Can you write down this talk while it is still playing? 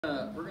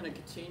We're going to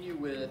continue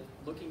with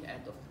looking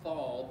at the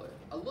fall, but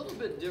a little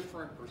bit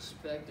different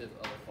perspective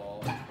of the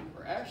fall.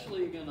 We're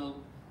actually going to,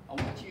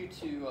 I want you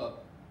to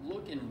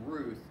look in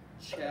Ruth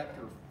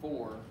chapter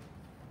 4,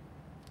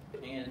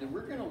 and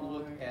we're going to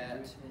look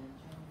at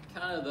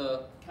kind of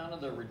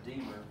the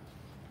Redeemer.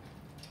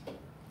 Let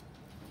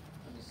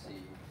me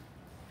see.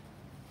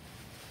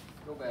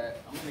 Go back.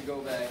 I'm going to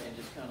go back and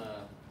just kind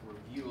of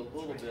review a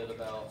little bit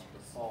about the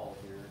fall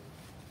here.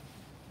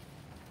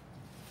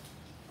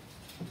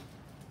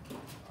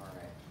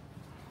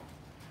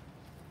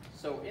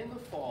 So in the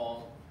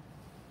fall,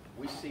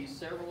 we see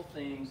several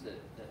things that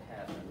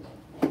happen.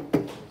 Let's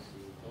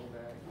see, go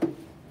back.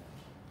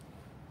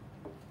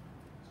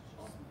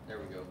 Oh, there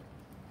we go.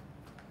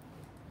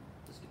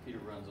 This computer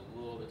runs a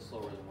little bit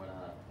slower than what I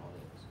thought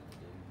it was going to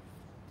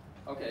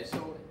do. Okay,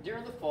 so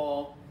during the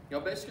fall,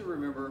 y'all basically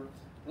remember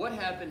what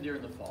happened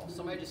during the fall.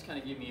 Somebody just kind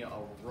of give me a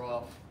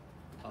rough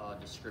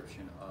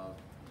description of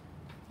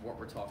what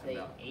we're talking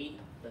about. They ate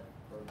the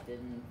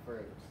forbidden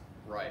fruit.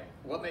 Right.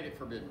 What made it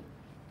forbidden?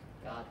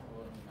 God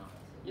told them not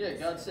to. Yeah,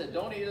 God said,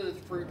 don't eat of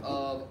the fruit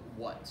of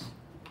what?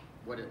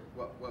 What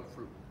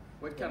fruit?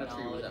 What kind of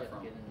tree was that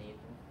from? Good and evil.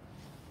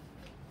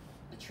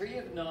 The tree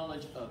of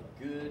knowledge of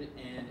good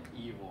and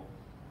evil.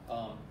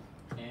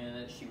 And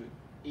that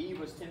Eve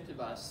was tempted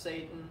by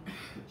Satan.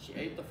 She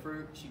ate the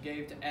fruit. She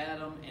gave to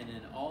Adam, and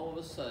then all of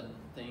a sudden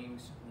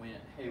things went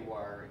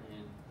haywire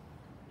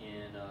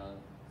in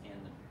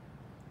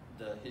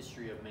the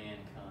history of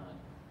mankind,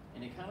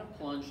 and it kind of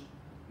plunged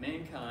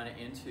mankind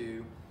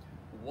into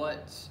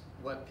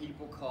what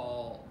people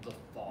call the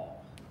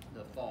fall.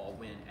 The fall,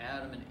 when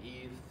Adam and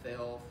Eve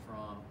fell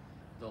from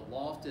the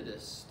lofted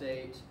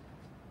estate,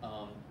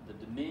 the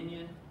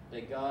dominion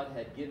that God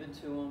had given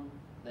to them.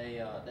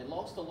 They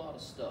lost a lot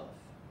of stuff.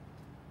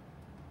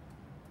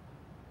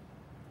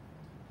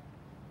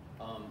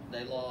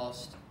 They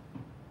lost,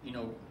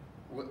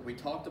 we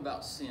talked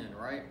about sin,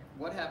 right?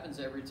 What happens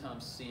every time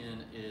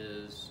sin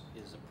is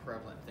a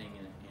prevalent thing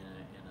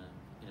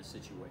in a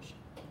situation?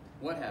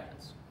 What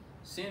happens?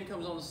 Sin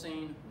comes on the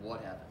scene,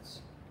 what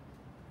happens?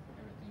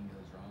 Everything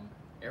goes wrong.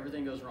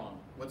 Everything goes wrong.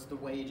 What's the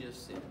wage of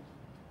sin?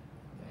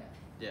 Death.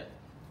 Death.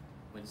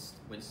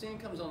 When sin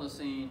comes on the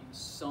scene,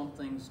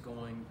 something's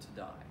going to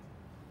die.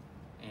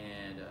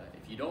 And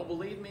if you don't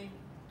believe me,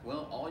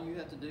 well, all you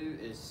have to do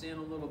is sin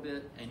a little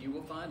bit, and you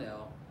will find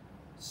out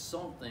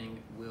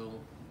something will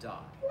die.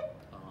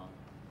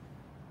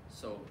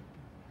 So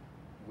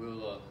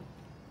we'll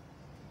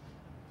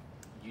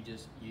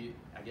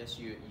I guess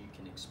you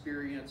can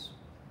experience,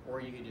 or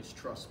you can just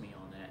trust me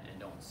on that and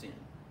don't sin,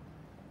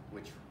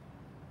 which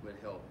would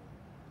help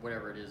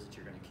whatever it is that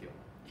you're going to kill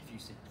if you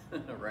sin,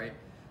 right?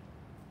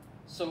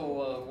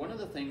 So one of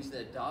the things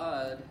that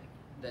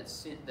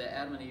that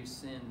Adam and Eve's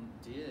sin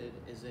did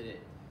is that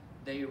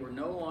they were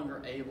no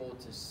longer able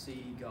to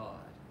see God.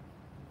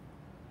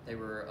 They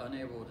were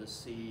unable to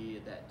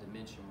see that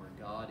dimension where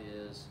God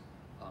is,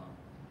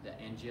 the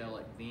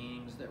angelic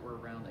beings that were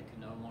around. They could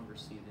no longer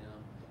see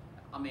them.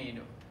 I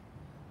mean,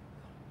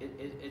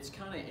 it's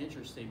kind of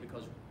interesting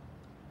because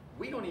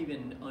we don't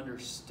even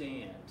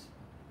understand,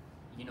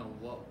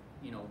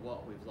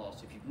 what we've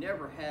lost. If you've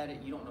never had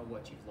it, you don't know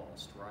what you've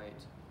lost, right?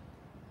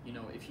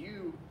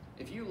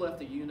 If you left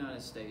the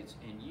United States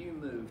and you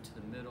moved to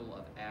the middle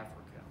of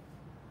Africa,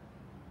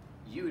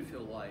 you would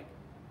feel like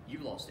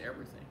you've lost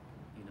everything.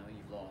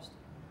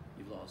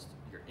 You've lost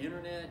your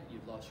internet,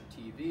 you've lost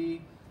your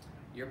TV.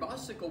 Your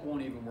bicycle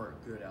won't even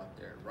work good out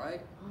there,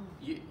 right?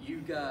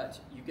 You've got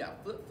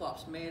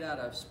flip-flops made out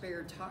of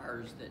spare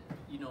tires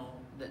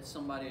that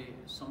somebody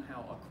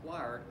somehow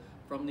acquired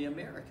from the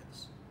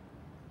Americas.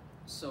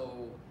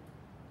 So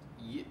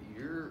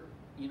you're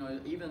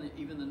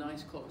even the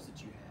nice clothes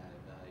that you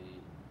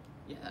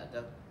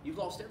have, you've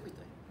lost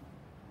everything.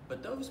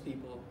 But those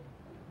people,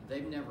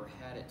 they've never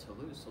had it to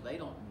lose, so they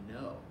don't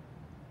know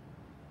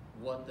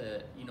what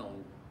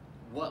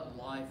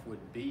life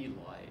would be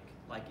like.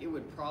 Like, it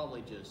would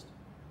probably just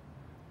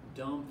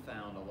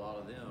dumbfound a lot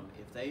of them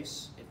if they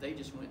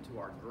just went to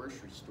our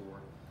grocery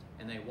store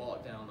and they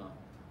walked down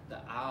the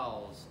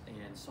aisles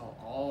and saw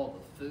all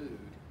the food,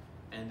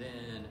 and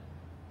then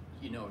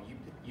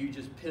you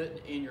just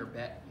put in your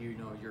back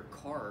your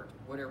cart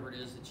whatever it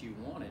is that you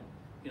wanted.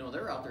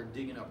 They're out there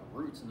digging up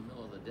roots in the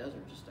middle of the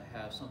desert just to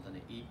have something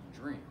to eat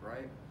and drink,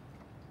 right?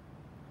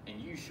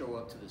 And you show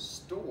up to the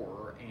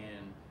store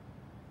and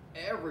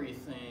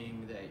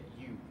everything that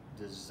you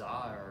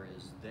desire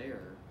is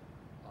there.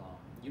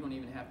 You don't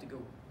even have to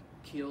go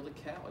kill the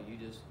cow. You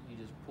just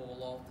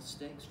pull off the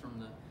steaks from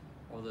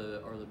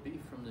the beef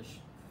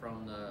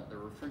from the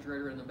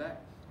refrigerator in the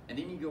back, and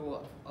then you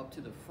go up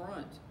to the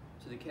front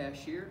to the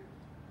cashier,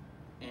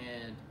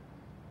 and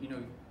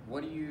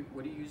what do you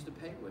use to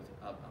pay with?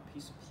 A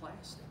piece of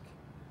plastic.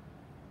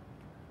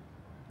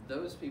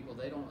 Those people,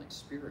 they don't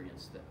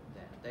experience that.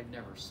 They've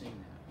never seen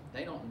that.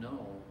 They don't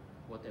know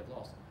what they've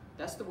lost.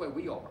 That's the way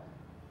we are.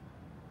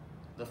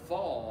 In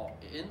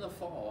the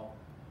fall,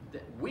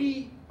 that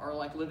we are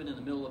like living in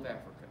the middle of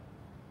Africa.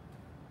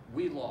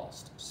 We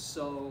lost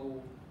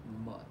so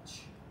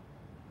much.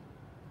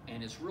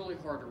 And it's really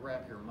hard to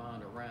wrap your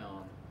mind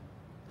around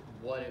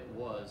what it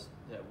was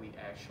that we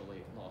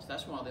actually lost.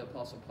 That's why the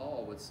Apostle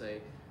Paul would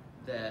say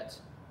that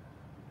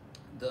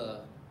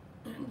the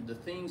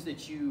things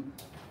that you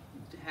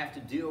have to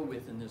deal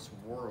with in this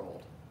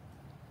world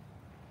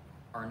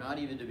are not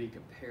even to be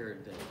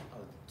compared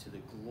to the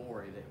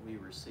glory that we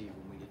receive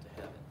when we get to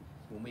heaven,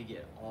 when we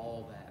get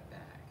all that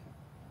back.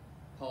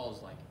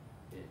 Paul's like,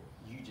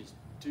 you just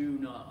do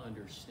not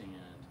understand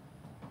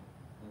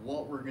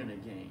what we're going to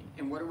gain.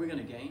 And what are we going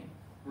to gain?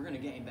 We're going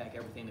to gain back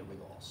everything that we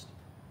lost.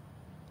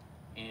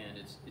 And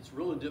it's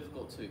really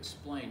difficult to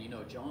explain. You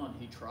know, John,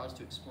 he tries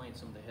to explain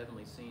some of the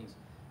heavenly scenes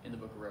in the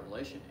book of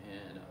Revelation.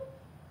 And,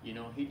 you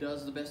know, he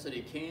does the best that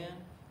he can.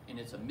 And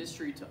it's a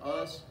mystery to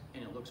us.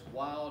 And it looks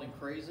wild and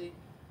crazy.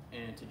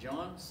 And to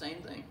John,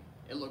 same thing.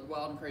 It looked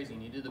wild and crazy.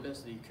 And he did the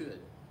best that he could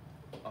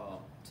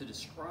to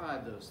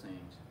describe those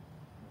things.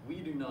 We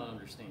do not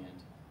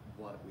understand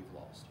what we've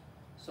lost.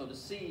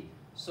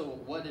 So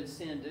what did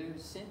sin do?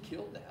 Sin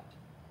killed that.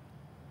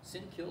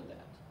 Sin killed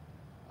that.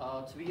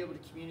 To be able to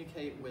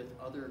communicate with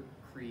other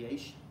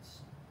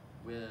creations,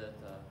 with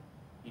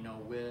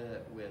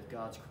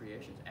God's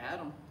creations.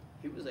 Adam,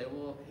 he was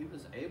able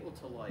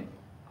to, like,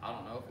 I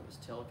don't know if it was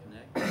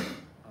teleconnect,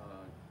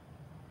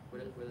 what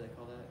do they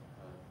call that?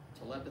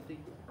 Telepathy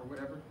or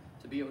whatever,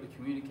 to be able to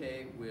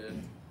communicate with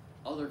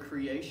other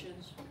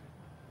creations.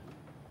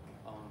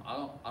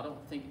 I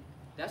don't think.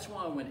 That's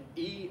why when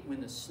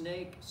the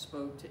snake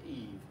spoke to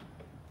Eve,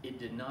 it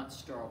did not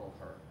startle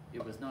her.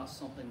 It was not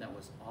something that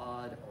was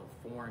odd or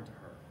foreign to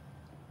her.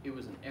 It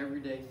was an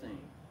everyday thing.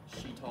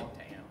 She talked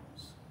to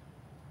animals.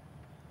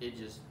 It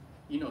just,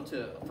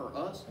 for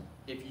us,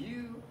 if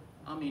you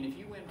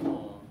went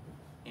home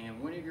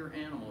and one of your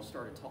animals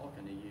started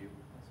talking to you,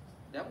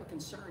 that would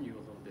concern you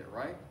a little bit,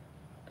 right?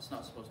 That's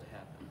not supposed to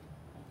happen.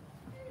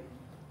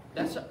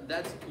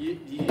 Do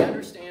you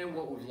understand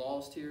what we've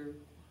lost here?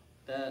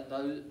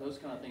 Those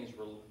kind of things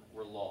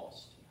were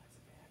lost.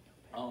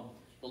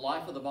 The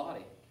life of the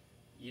body.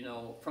 You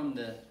know, from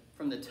the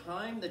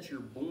time that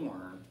you're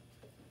born,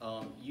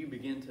 you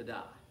begin to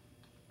die.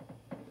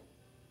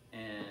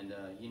 And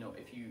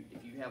if you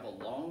have a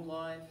long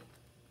life,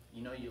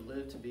 you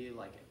live to be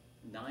like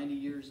 90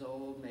 years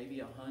old, maybe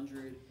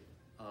 100.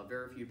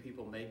 Very few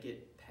people make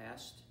it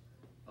past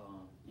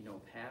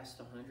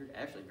 100.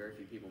 Actually, very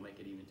few people make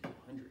it even to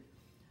 100.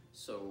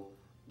 So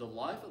the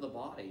life of the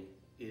body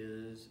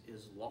is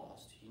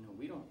lost.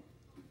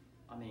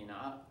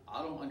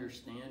 I don't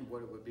understand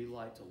what it would be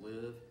like to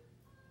live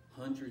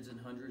hundreds and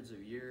hundreds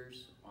of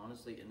years,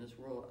 honestly, in this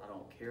world. I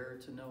don't care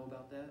to know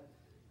about that.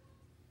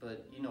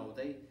 But,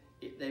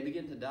 they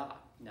begin to die.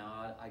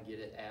 Now, I get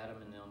it.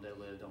 Adam and them, they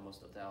lived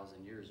almost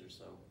 1,000 years or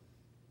so,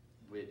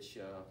 which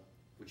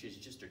is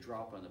just a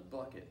drop in the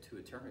bucket to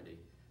eternity.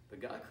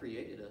 But God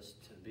created us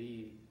to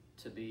be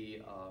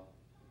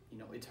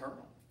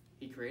eternal.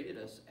 He created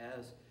us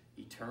as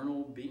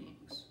eternal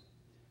beings.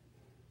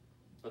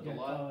 But he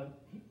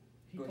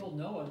told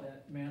Noah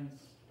that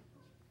man's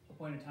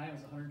appointed time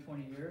was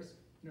 120 years.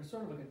 And it was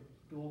sort of like a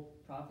dual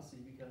prophecy,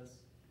 because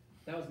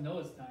that was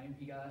Noah's time.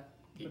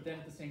 But then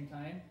at the same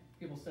time,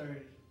 people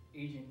started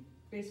aging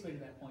basically to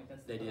that point.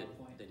 That's the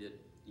point. They did.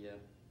 Yeah,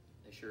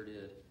 they sure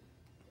did.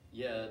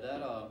 Yeah,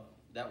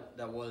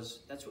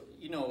 that's what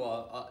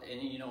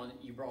and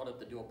you brought up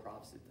the dual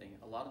prophecy thing.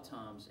 A lot of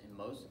times, in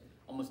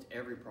almost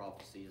every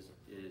prophecy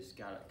is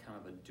got a kind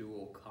of a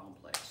dual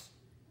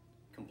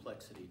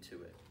complexity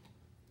to it,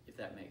 if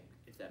that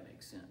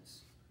makes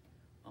sense.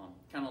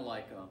 Kind of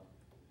like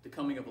the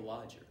coming of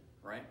Elijah,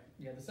 right?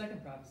 Yeah, the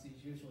second prophecy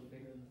is usually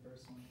bigger than the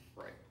first one.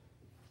 Right.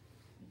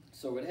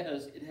 So it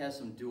has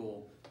some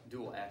dual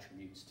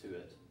attributes to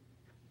it.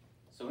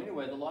 So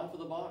anyway, the life of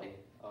the body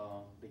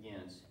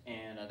begins,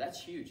 and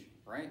that's huge,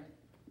 right?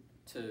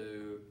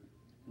 To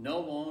no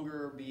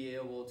longer be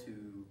able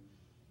to,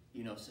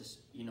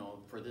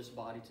 for this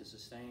body to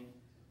sustain.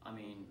 I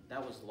mean,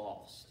 that was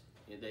lost.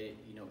 It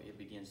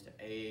begins to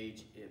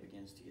age. It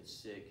begins to get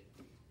sick.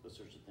 Those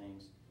sorts of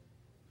things.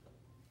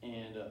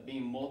 And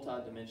being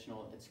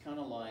multidimensional, it's kind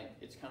of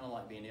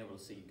like being able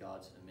to see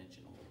God's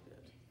dimension a little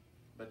bit,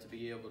 but to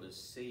be able to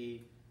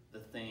see the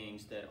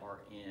things that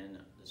are in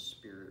the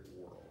spirit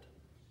world.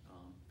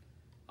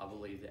 I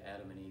believe that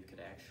Adam and Eve could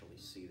actually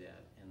see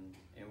that, and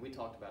we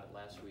talked about it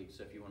last week.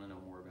 So if you want to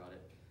know more about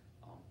it,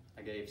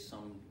 I gave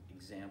some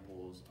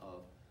examples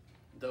of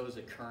those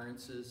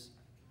occurrences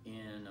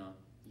in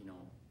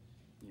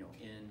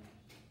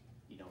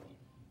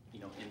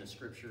in the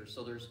scriptures.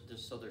 So there's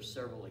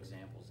several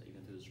examples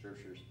even through the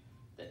scriptures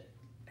that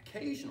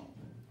occasionally.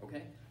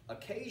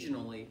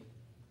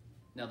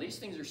 Now these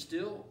things are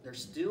still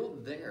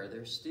there.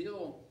 They're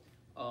still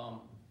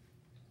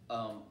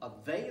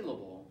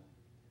available,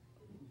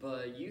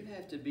 but you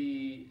have to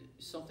be,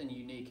 something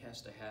unique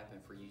has to happen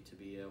for you to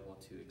be able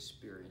to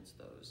experience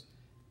those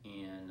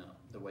in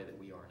the way that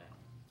we are now.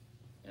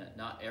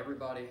 Not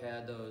everybody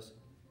had those,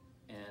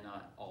 and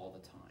not all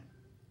the time.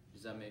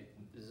 Does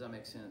that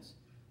make sense?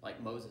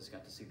 Like Moses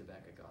got to see the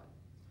back of God.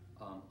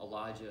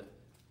 Elijah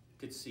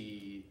could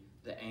see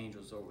the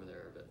angels over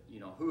there. But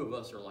who of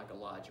us are like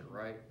Elijah,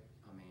 right?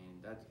 I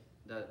mean,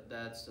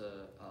 that's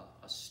a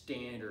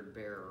standard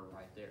bearer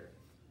right there.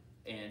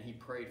 And he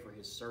prayed for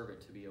his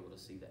servant to be able to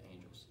see the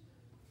angels.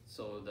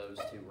 So those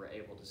two were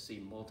able to see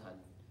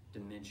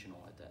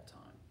multi-dimensional at that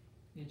time.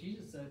 Yeah,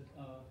 Jesus said,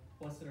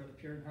 blessed are the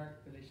pure in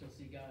heart, for they shall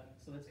see God.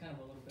 So that's kind of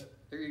a little bit.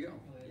 There you go.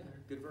 Yeah,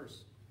 good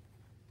verse.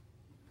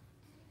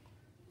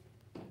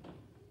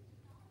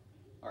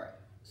 All right,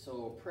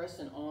 so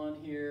pressing on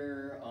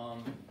here,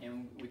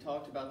 and we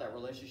talked about that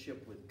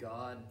relationship with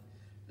God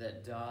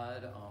that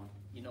died.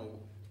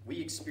 We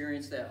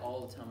experience that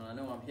all the time, and I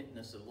know I'm hitting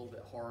this a little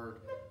bit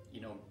hard,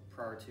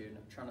 prior to, and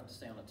I'm trying not to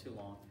stay on it too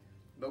long,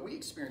 but we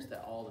experience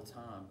that all the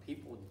time.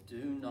 People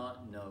do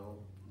not know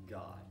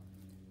God.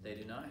 They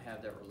do not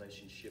have that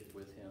relationship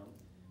with Him,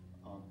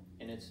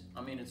 and it's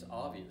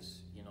obvious.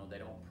 They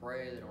don't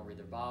pray, they don't read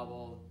their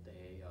Bible,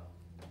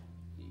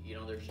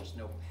 there's just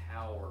no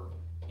power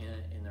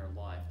in their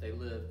life. They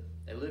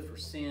live for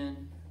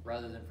sin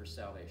rather than for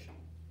salvation,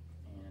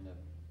 and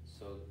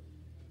so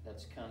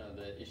that's kind of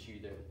the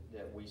issue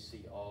that we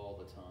see all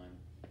the time.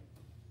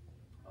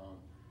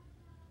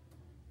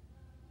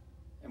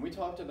 And we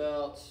talked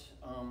about,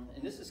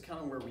 and this is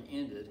kind of where we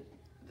ended,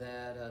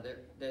 that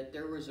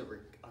there was a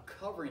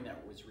covering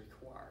that was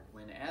required.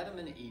 When Adam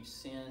and Eve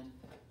sinned,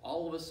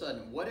 all of a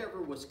sudden,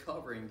 whatever was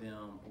covering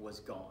them was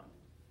gone.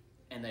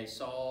 And they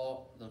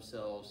saw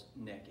themselves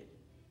naked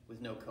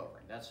with no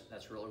covering.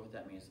 That's really what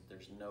that means, that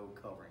there's no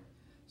covering.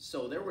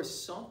 So there was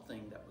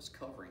something that was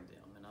covering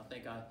them. And I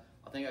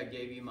think I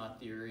gave you my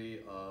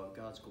theory of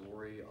God's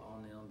glory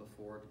on them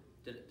before.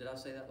 Did I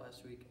say that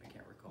last week? I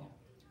can't recall.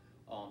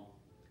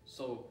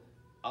 So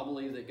I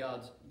believe that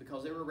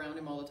because they were around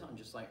him all the time,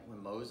 just like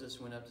when Moses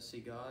went up to see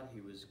God,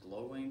 he was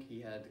glowing, he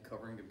had the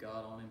covering of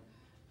God on him.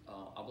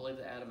 I believe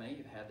that Adam and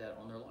Eve had that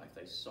on their life.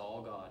 They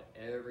saw God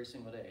every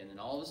single day. And then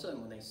all of a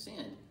sudden, when they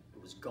sinned,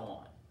 it was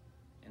gone.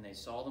 And they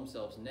saw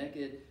themselves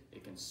naked.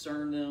 It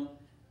concerned them.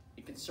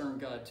 It concerned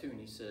God too. And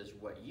he says,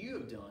 what you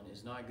have done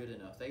is not good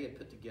enough. They had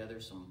put together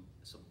some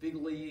fig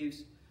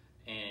leaves.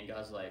 And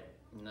God's like,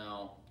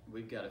 no,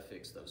 we've got to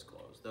fix those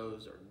clothes.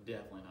 Those are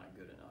definitely not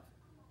good enough.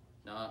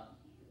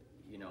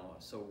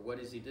 So what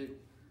does he do?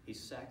 He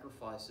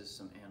sacrifices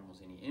some animals,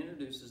 and he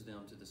introduces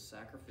them to the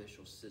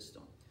sacrificial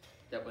system.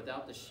 That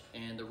without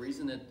and the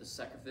reason that the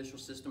sacrificial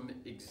system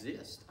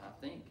exists, I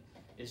think,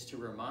 is to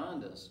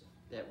remind us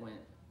that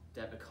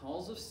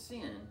because of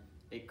sin,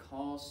 it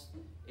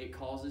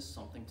causes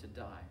something to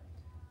die.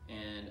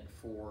 And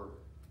for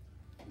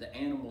the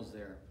animals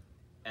there,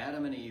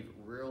 Adam and Eve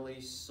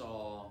really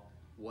saw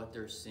what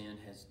their sin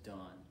has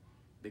done,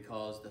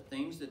 because the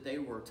things that they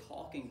were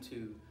talking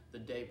to the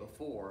day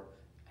before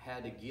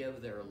had to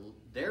give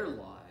their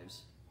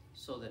lives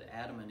so that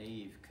Adam and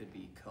Eve could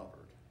be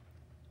covered.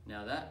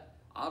 Now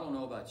I don't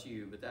know about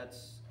you, but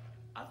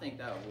I think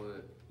that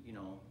would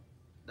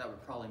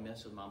probably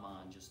mess with my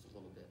mind just a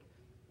little bit.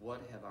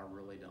 What have I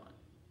really done?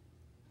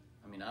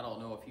 I mean, I don't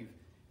know if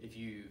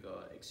you've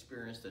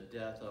experienced the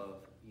death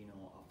of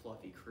a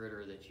fluffy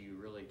critter that you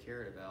really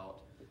cared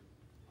about.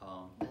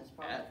 That's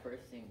probably the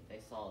first thing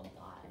they saw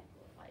die.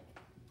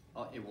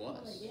 It was.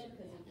 Well, they did,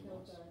 because he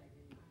killed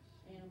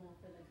the animal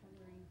for the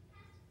covering.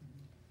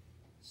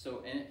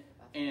 So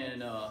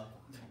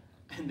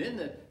and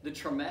then the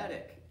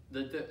traumatic.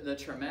 The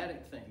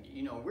traumatic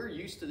thing, we're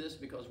used to this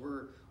because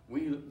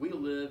we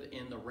live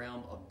in the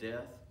realm of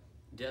death.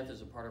 Death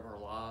is a part of our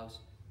lives.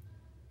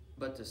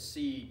 But to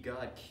see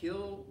God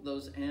kill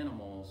those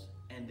animals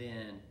and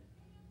then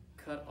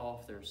cut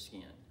off their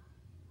skin.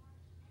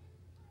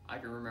 I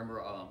can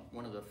remember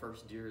one of the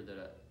first deer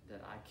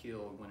that I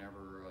killed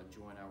whenever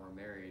Joy and I were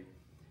married,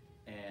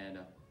 and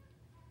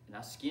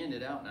I skinned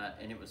it out,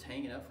 and it was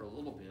hanging up for a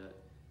little bit.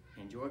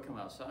 And Joy come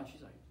outside,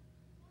 she's like,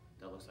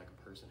 "That looks like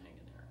a person hanging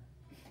there."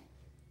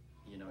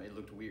 It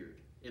looked weird.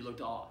 It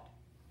looked odd,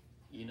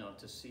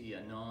 to see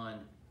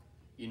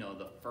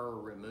the fur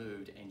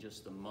removed and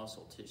just the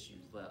muscle tissue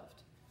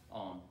left.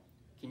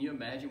 Can you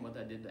imagine what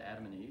that did to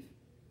Adam and Eve?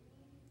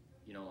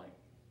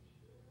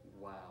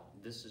 Wow,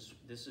 this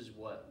is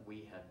what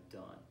we have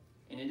done.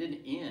 And it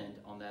didn't end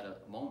on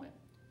that moment.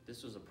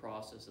 This was a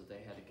process that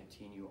they had to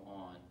continue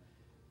on.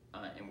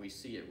 And we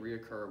see it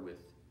reoccur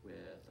with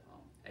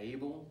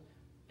Abel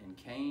and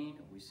Cain.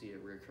 We see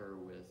it reoccur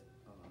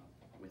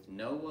with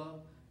Noah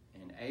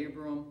and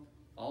Abram,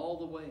 all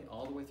the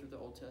way through the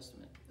Old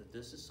Testament, that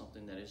this is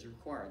something that is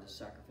required, the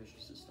sacrificial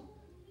system,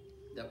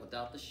 that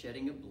without the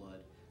shedding of blood,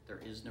 there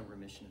is no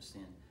remission of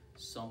sin.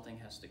 Something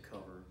has to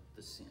cover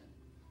the sin.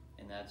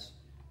 And that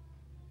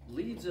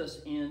leads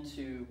us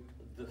into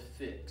the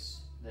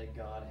fix that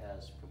God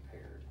has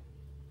prepared.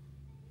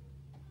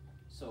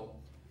 So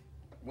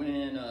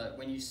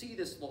when you see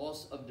this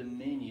loss of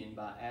dominion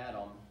by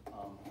Adam,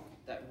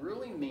 that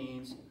really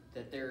means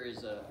that there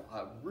is a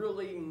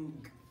really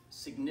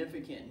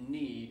significant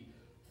need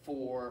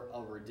for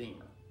a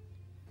redeemer.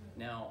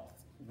 Now,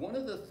 one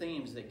of the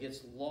themes that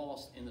gets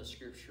lost in the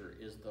scripture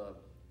is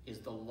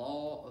the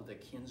law of the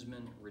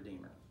kinsman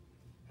redeemer.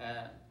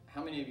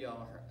 how many of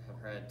y'all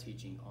have had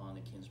teaching on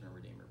the kinsman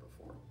redeemer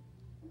before?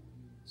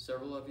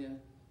 Several of you.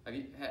 Have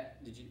you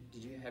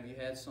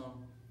had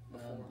some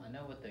before? I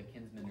know what the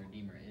kinsman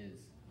redeemer is,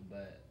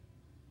 but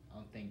I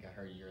don't think I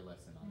heard your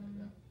lesson on it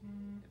though.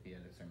 If you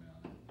had a sermon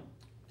on it.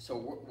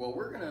 So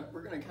we're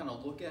gonna kind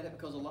of look at it,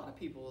 because a lot of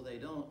people,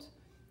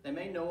 they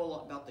may know a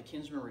lot about the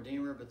kinsman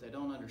redeemer, but they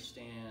don't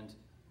understand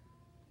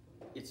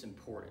its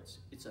importance.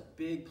 It's a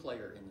big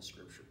player in the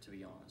scripture, to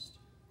be honest.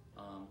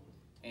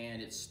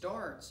 And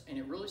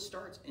it really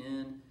starts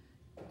in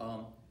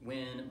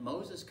when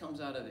Moses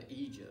comes out of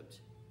Egypt.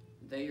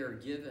 They are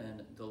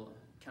given the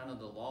kind of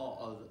the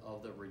law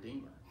of the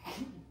redeemer,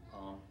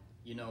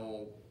 you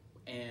know,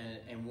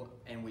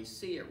 and we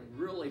see it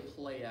really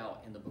play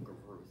out in the book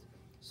of Ruth.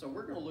 So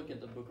we're going to look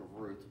at the book of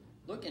Ruth.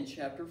 Look in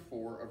chapter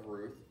 4 of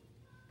Ruth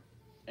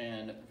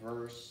and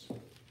verse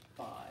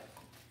 5.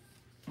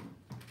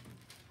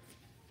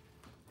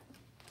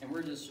 And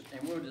we'll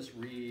just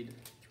read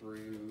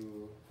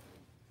through,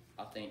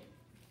 I think,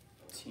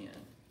 10.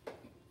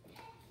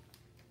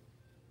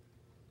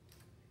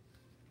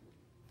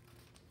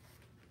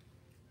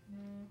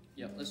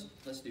 Yeah,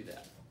 let's do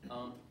that.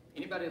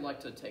 Anybody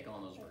like to take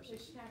on those verses?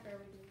 Which chapter are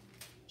we doing?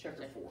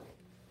 Chapter 4.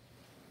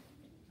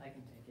 I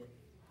can take it.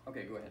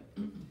 Okay, go ahead.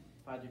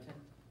 5 through 10.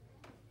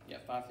 Yeah,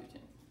 5 through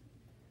 10.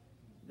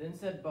 Then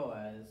said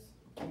Boaz,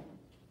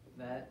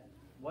 that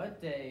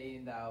what day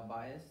thou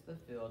buyest the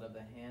field of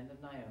the hand of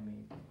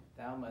Naomi,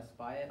 thou must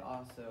buy it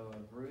also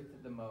of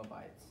Ruth the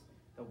Moabites,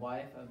 the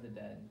wife of the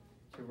dead,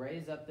 to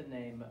raise up the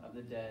name of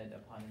the dead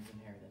upon his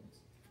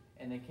inheritance.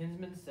 And the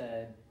kinsman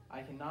said,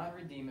 I cannot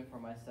redeem it for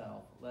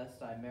myself,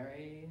 lest I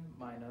marry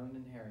mine own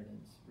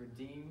inheritance.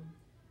 Redeem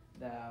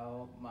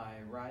thou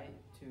my right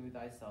to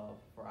thyself,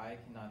 for I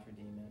cannot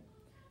redeem it.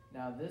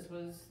 Now this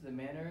was the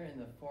manner in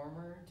the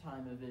former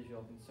time of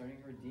Israel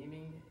concerning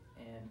redeeming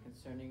and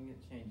concerning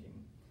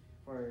changing.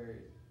 For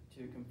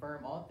to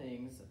confirm all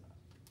things,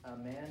 a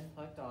man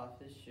plucked off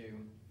his shoe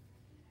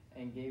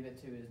and gave it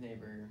to his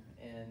neighbor,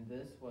 and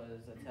this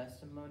was a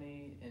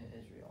testimony in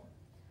Israel.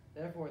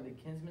 Therefore the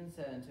kinsman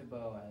said unto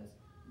Boaz,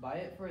 Buy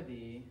it for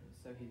thee.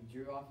 So he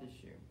drew off his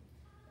shoe.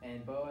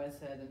 And Boaz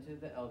said unto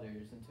the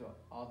elders and to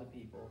all the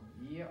people,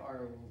 Ye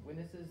are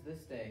witnesses this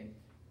day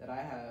that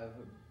I have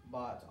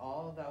bought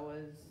all that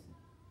was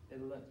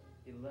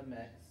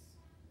Elimelech's,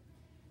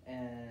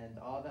 and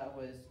all that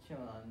was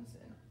Chilon's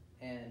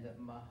and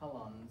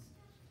Mahlon's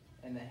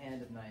in the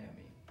hand of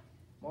Naomi.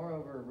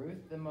 Moreover,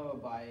 Ruth the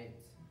Moabite,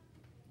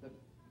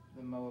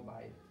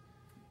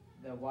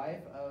 the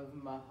wife of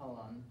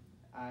Mahlon,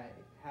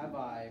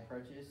 I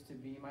purchased to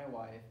be my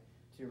wife,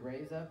 to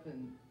raise up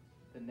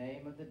the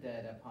name of the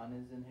dead upon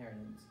his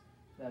inheritance,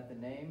 that the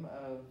name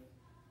of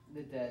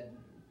the dead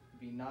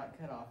be not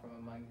cut off from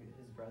among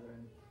his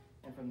brethren,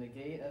 and from the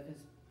gate of his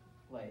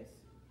place.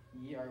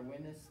 Ye are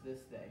witness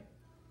this day.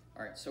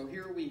 All right, so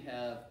here we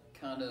have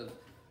kind of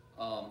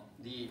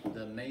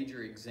the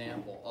major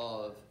example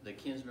of the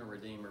kinsman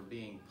redeemer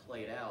being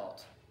played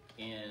out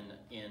in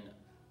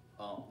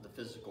the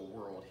physical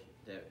world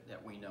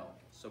that we know.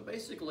 So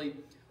basically,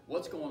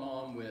 what's going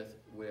on with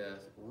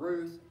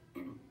Ruth?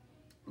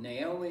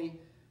 Naomi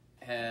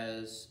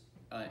has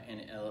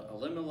and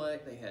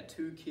Elimelech. They had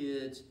 2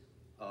 kids,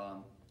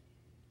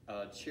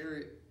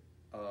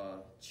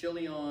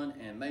 Chilion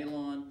and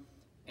Mahlon,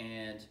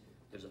 and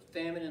there's a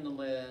famine in the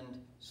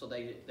land, so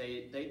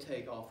they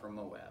take off for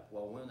Moab.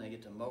 Well, when they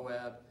get to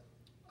Moab,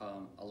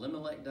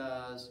 Elimelech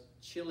dies,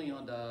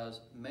 Chilion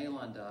dies,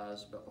 Mahlon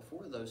dies, but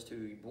before those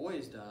 2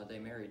 boys died, they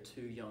married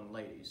 2 young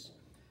ladies.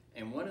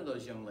 And one of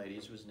those young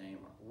ladies was named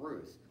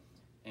Ruth.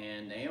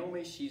 And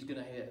Naomi, she's going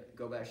to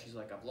go back. She's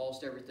like, I've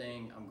lost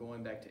everything. I'm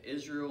going back to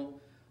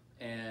Israel.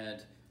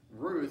 And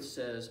Ruth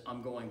says,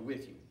 I'm going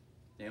with you.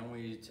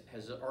 Naomi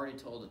has already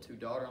told the 2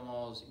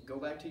 daughter-in-laws, go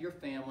back to your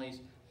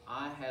families.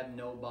 I have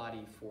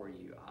nobody for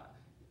you.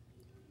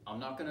 I'm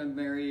not going to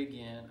marry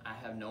again. I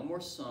have no more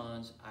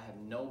sons. I have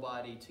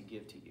nobody to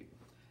give to you.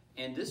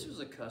 And this was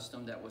a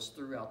custom that was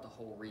throughout the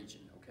whole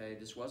region, okay?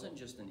 This wasn't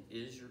just an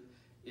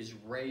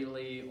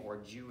Israeli or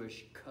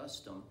Jewish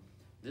custom.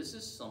 This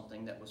is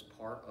something that was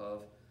part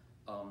of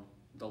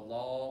the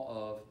law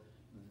of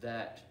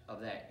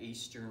that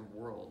Eastern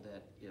world.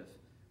 That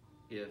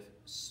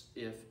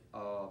if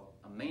a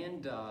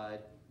man died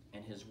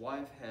and his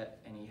wife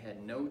he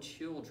had no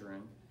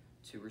children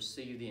to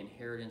receive the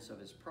inheritance of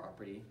his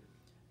property,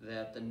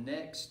 that the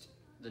next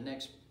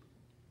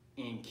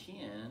in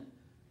kin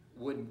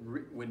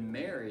would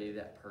marry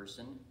that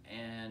person,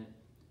 and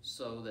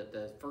so that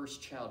the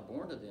first child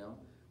born to them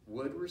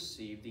would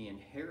receive the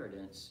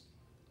inheritance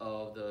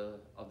of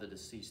the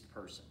deceased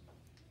person.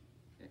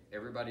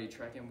 Everybody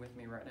tracking with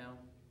me right now?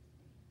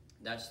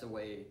 That's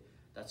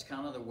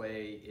kind of the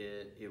way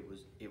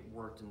it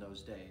worked in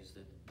those days,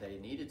 that they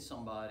needed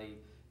somebody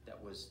that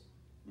was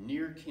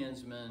near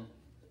kinsman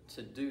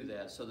to do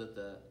that, so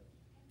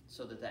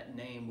that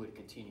name would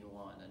continue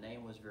on. The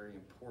name was very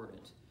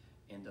important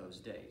in those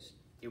days.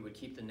 It would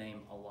keep the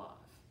name alive.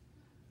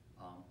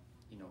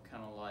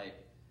 Kind of like,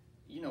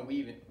 you know,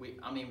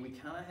 I mean, we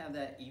kind of have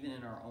that even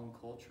in our own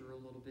culture a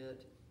little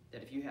bit,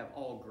 that if you have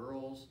all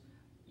girls,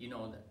 you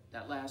know,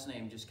 that last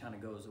name just kind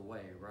of goes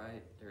away,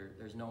 right?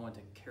 There's no one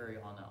to carry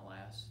on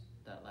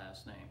that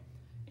last name.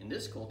 In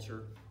this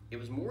culture, it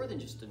was more than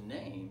just a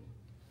name.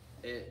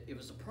 It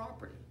was a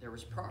property. There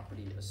was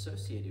property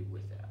associated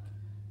with that.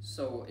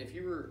 So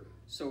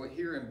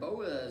here in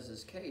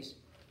Boaz's case,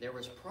 there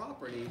was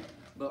property,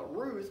 but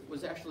Ruth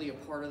was actually a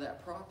part of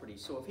that property.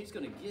 So if he's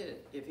going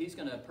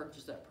to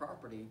purchase that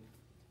property,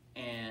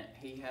 and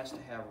he has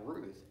to have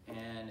Ruth,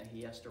 and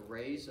he has to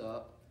raise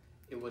up,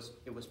 it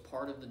was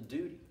part of the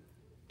duty.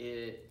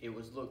 It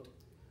was looked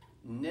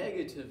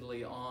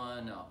negatively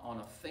on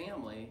a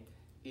family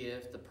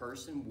if the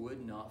person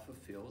would not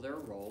fulfill their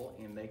role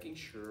in making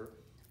sure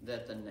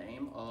that the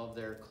name of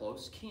their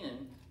close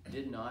kin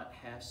did not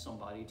have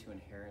somebody to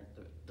inherit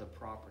the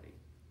property.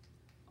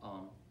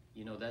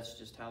 You know, that's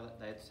just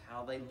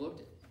how they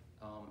looked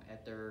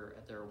at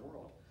their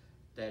world.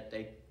 That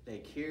they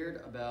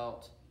cared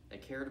about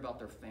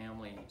their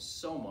family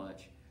so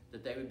much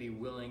that they would be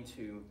willing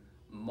to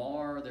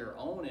mar their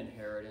own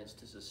inheritance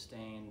to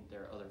sustain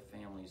their other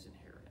family's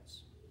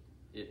inheritance.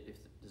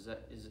 Is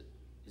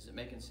it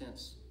making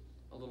sense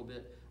a little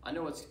bit? I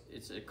know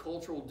it's a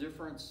cultural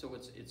difference, so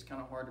it's kind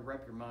of hard to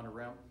wrap your mind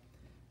around,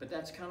 but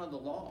that's kind of the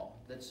law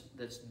that's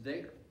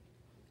there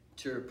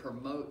to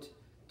promote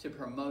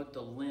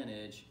the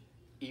lineage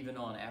even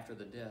on after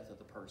the death of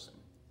the person.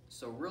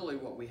 So really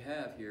what we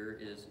have here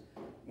is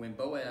when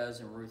Boaz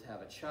and Ruth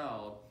have a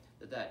child,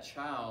 that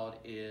child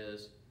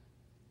is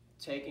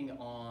taking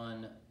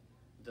on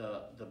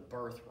the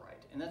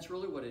birthright. And that's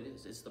really what it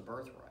is. It's the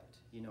birthright.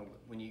 You know,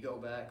 when you go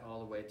back all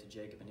the way to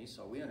Jacob and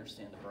Esau, we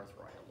understand the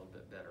birthright a little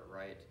bit better,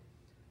 right?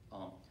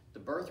 The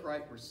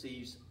birthright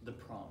receives the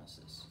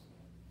promises.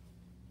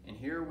 And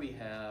here we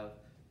have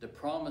the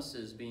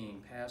promises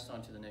being passed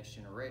on to the next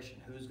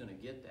generation. Who's going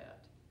to get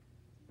that?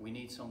 We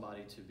need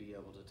somebody to be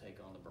able to take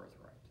on the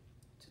birthright,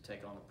 to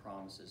take on the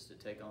promises, to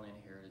take on the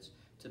inheritance,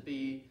 to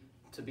be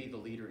the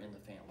leader in the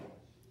family.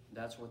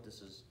 That's what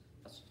this is.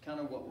 That's kind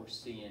of what we're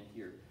seeing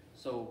here.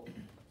 So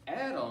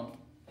Adam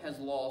has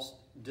lost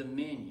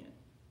dominion.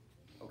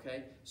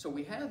 Okay? So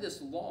we have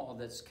this law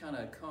that's kind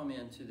of come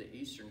into the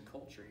Eastern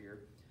culture here,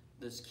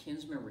 this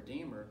kinsman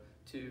redeemer,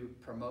 to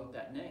promote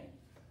that name.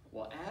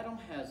 Well, Adam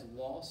has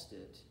lost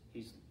it.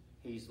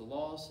 He's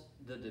lost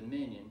the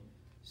dominion.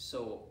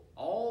 So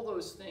all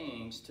those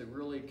things to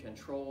really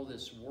control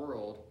this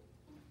world,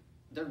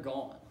 they're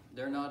gone.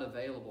 They're not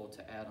available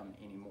to Adam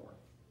anymore.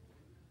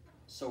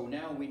 So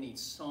now we need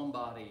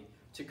somebody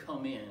to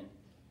come in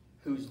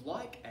who's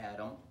like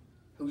Adam,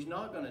 who's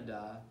not going to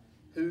die,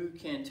 who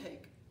can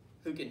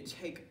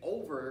take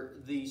over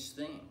these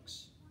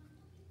things.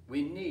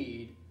 We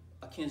need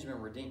a kinsman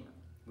redeemer.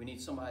 We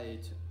need somebody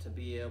to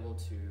be able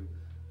to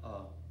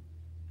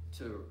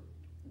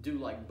do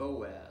like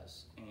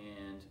Boaz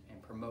and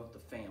promote the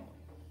family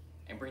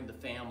and bring the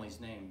family's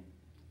name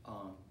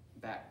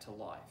back to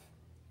life.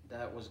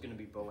 That was going to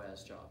be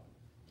Boaz's job.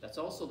 That's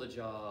also the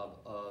job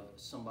of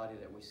somebody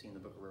that we see in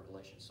the book of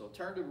Revelation. So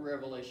turn to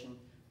Revelation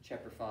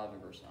chapter 5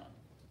 and verse 9.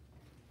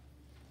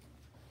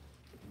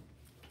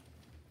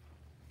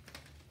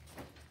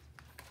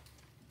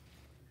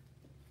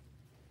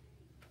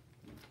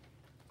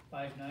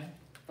 Five nine.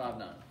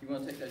 5:9. You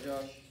want to take that,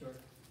 Josh? Sure.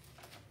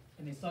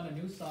 And they sung a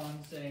new song,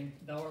 saying,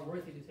 Thou art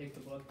worthy to take the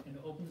book and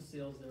to open the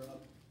seals thereof,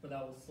 for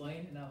thou wast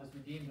slain, and thou hast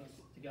redeemed us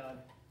to God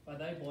by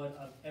thy blood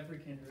out of every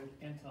kindred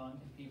and tongue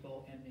and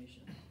people and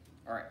nation.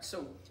 All right,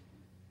 so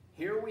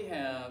here we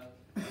have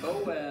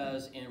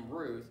Boaz and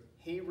Ruth.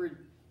 He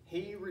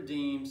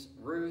redeems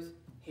Ruth.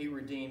 He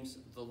redeems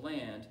the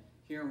land.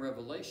 Here in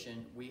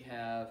Revelation, we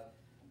have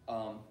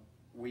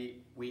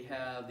we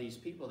have these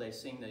people. They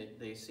sing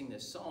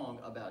this song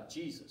about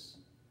Jesus,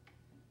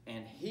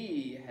 and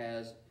he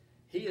has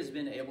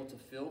been able to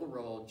fill the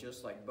role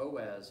just like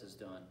Boaz has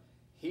done.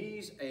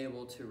 He's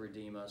able to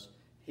redeem us.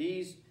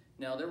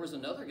 Now there was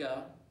another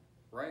guy,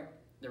 right?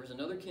 There was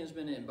another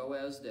kinsman in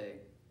Boaz's day.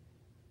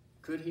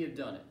 Could he have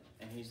done it?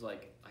 And he's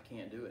like, I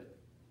can't do it.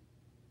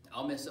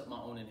 I'll mess up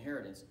my own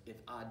inheritance if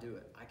I do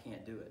it. I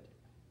can't do it.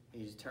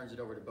 He turns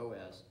it over to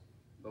Boaz.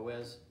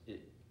 Boaz,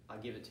 I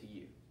give it to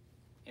you.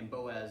 And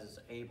Boaz is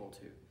able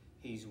to.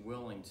 He's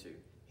willing to.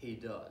 He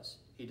does.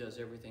 He does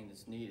everything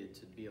that's needed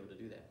to be able to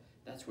do that.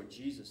 That's what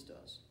Jesus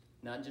does.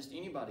 Not just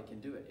anybody can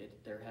do it.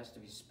 There has to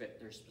be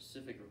there's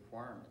specific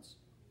requirements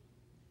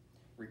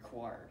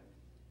required.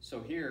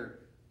 So here,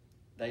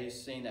 they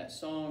sing that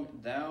song,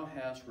 Thou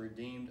hast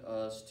redeemed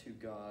us to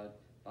God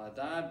by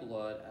thy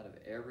blood out of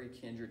every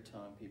kindred,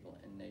 tongue, people,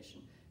 and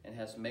nation, and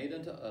hast made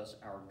unto us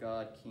our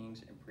God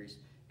kings and priests,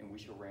 and we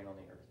shall reign on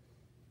the earth.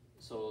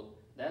 So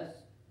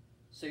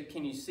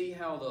can you see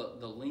how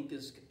the link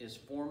is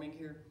forming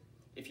here?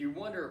 If you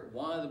wonder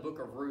why the book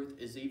of Ruth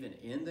is even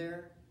in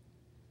there,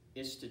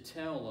 it's to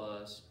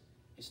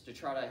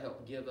try to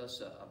help give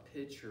us a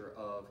picture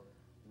of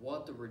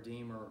what the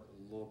Redeemer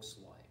looks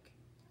like.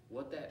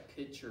 What that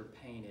picture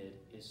painted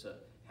is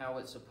how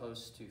it's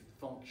supposed to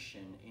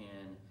function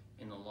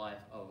in the life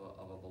of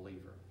a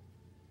believer.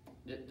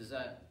 Does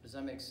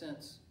that make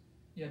sense?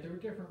 Yeah, there were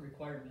different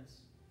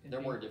requirements. And There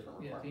being- were different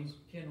requirements. Yeah,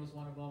 being kin was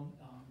one of them.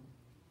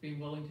 Being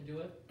willing to do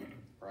it.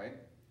 Right?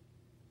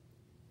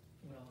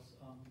 What else?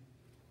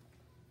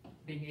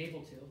 Being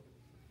able to.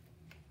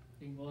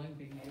 Being willing,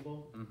 being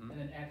able, Mhm. and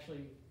then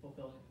actually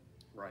fulfilling.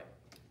 Right.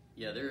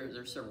 Yeah,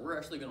 there's several. We're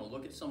actually going to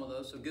look at some of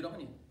those, so good on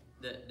you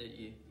that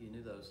you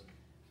knew those.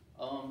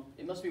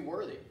 It must be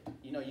worthy.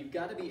 You know, you've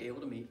got to be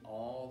able to meet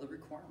all the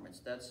requirements.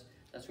 That's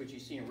what you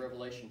see in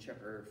Revelation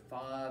chapter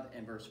 5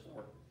 and verse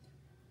 4.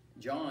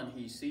 John,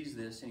 he sees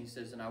this and he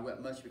says, "And I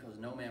wept much because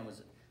no man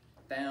was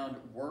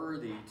found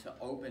worthy to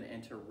open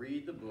and to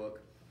read the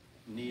book,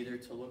 neither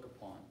to look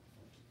upon."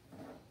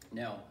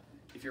 Now,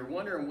 if you're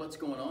wondering what's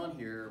going on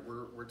here,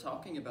 we're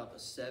talking about the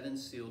 7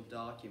 sealed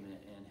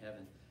document in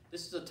heaven.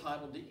 This is a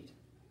title deed.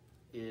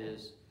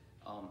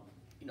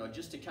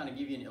 Just to kind of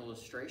give you an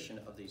illustration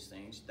of these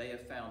things, they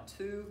have found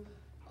 2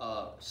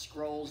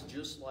 scrolls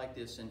just like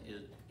this in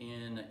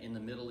the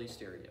Middle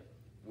East area,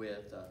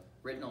 with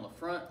written on the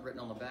front, written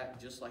on the back,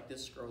 just like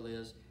this scroll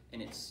is,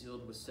 and it's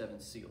sealed with 7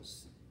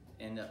 seals.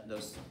 And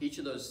each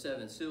of those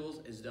 7 seals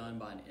is done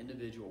by an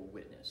individual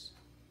witness.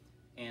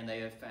 And they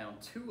have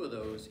found 2 of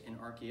those in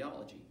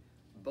archaeology.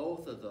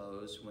 Both of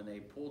those, when they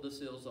pulled the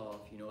seals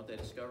off, you know what they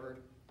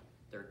discovered?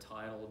 They're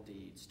title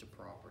deeds to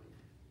property.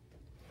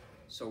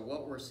 So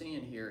what we're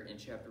seeing here in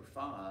chapter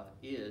 5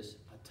 is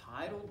a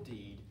title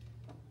deed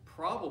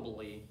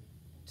probably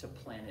to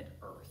planet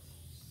Earth.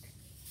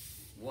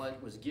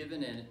 What was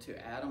given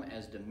to Adam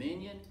as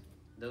dominion,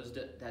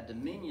 that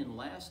dominion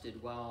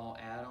lasted while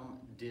Adam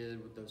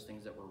did those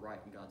things that were right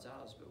in God's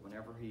eyes. But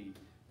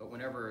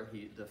whenever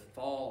the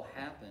fall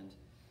happened,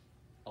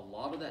 a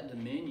lot of that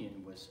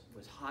dominion was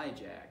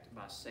hijacked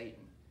by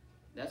Satan.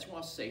 That's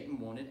why Satan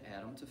wanted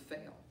Adam to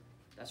fail.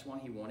 That's why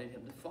he wanted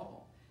him to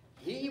fall.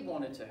 He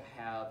wanted to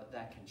have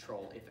that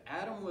control. If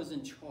Adam was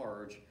in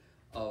charge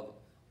of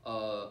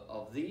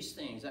these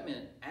things, that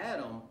meant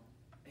Adam,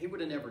 he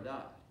would have never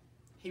died.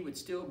 He would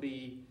still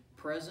be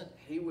present.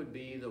 He would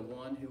be the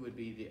one who would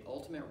be the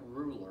ultimate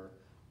ruler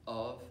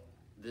of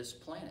this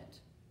planet.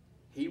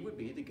 He would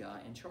be the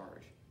guy in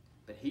charge.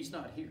 But he's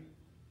not here.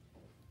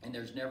 And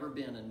there's never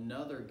been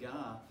another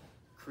guy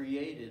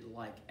created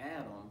like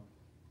Adam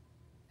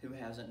who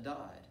hasn't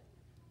died.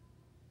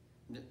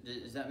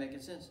 Is that making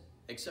sense?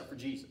 Except for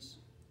Jesus.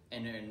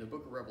 And in the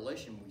book of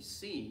Revelation, we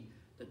see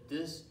that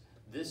this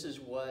is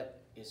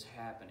what is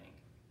happening.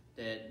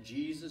 That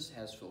Jesus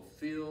has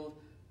fulfilled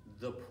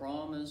the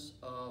promise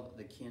of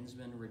the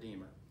kinsman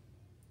redeemer.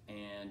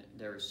 And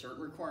there are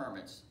certain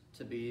requirements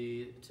to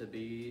be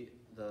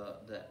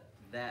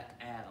that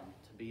Adam,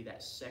 to be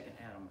that second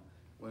Adam.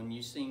 When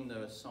you sing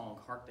the song,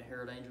 "Hark the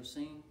Herald Angels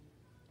Sing,"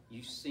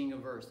 you sing a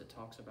verse that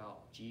talks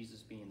about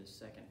Jesus being the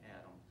second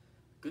Adam.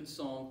 Good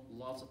song,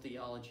 lots of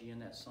theology in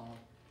that song,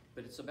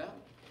 but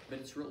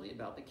it's really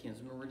about the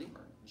kinsman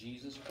redeemer,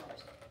 Jesus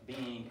Christ,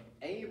 being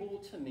able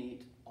to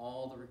meet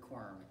all the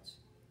requirements.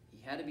 He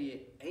had to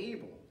be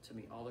able to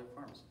meet all the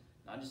requirements.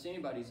 Not just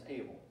anybody's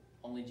able,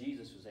 only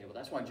Jesus was able.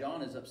 That's why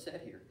John is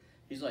upset here.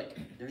 He's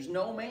like, there is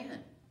no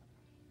man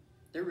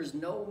who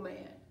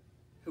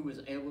was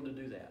able to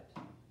do that.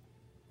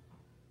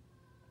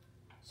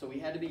 So he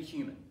had to be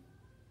human.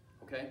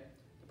 Okay?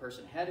 The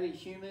person had to be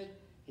human.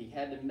 He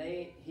had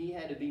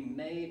to be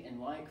made in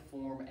like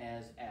form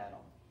as Adam.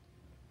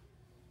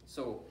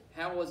 So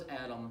how was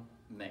Adam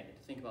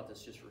made? Think about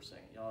this just for a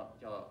second.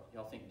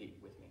 Y'all think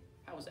deep with me.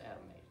 How was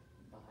Adam made?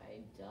 By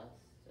dust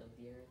of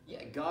the earth.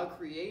 Yeah, God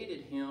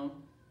created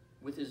him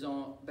with his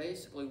own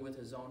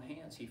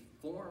hands. He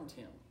formed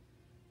him.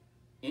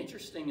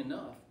 Interesting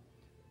enough,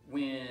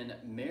 when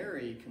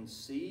Mary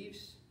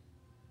conceives,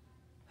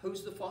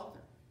 who's the father?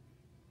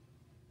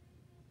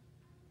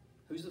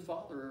 Who's the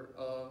father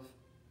of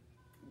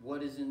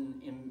what is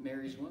in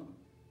Mary's womb?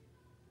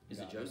 Is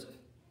it Joseph?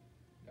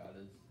 God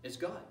is. It's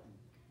God.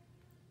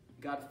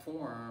 God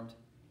formed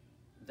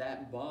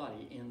that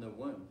body in the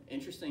womb.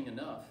 Interesting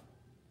enough,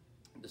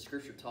 the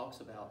scripture talks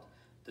about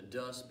the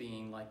dust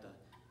being like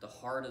the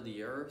heart of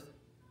the earth,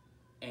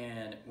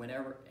 and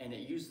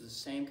it uses the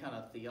same kind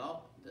of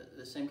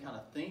the same kind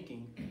of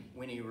thinking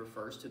when he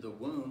refers to the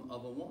womb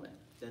of a woman,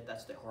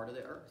 that's the heart of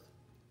the earth.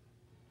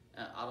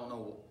 I don't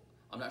know.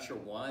 I'm not sure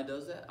why it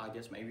does that. I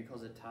guess maybe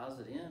because it ties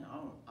it in.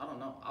 I don't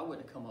know. I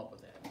wouldn't have come up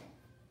with that,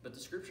 but the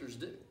scriptures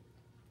do.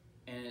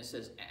 And it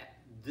says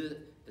the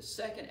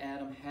second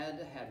Adam had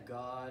to have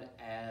God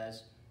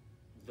as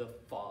the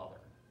father,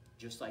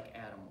 just like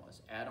Adam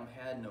was. Adam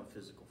had no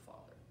physical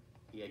father.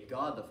 He had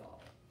God the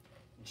Father.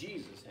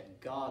 Jesus had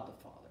God the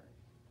Father.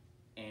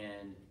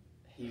 And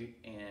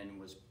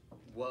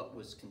what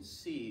was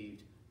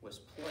conceived was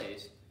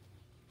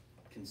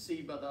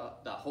conceived by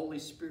the Holy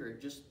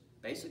Spirit, just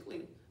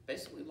basically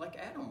like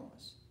Adam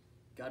was.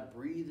 God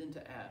breathed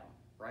into Adam,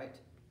 right?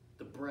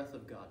 The breath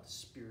of God, the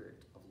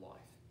spirit of life.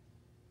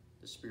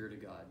 The Spirit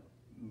of God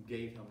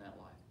gave him that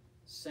life.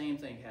 Same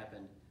thing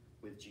happened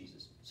with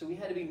Jesus. So he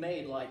had to be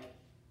made like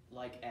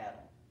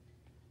Adam,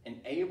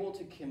 and able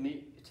to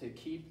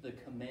keep the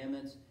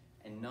commandments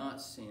and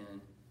not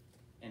sin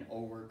and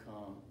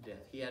overcome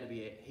death. He had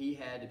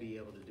to be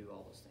able to do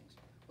all those things.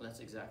 Well, that's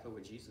exactly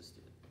what Jesus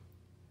did.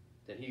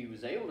 That he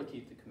was able to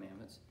keep the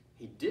commandments.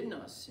 He did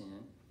not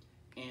sin.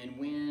 And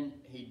when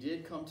he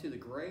did come to the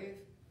grave,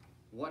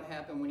 what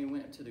happened when he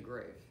went to the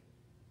grave?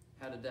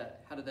 How did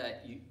that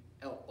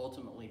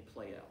ultimately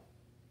play out?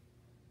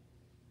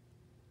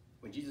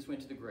 When Jesus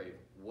went to the grave,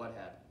 what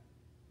happened?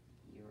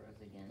 He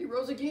rose again. He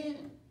rose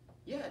again.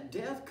 Yeah,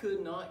 death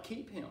could not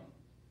keep him.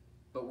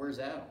 But where's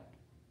Adam?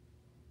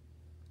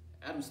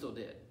 Adam's still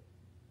dead.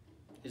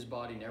 His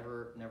body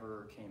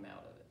never came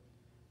out of it.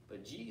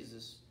 But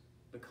Jesus,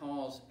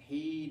 because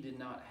he did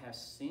not have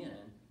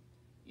sin,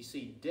 you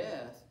see,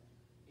 death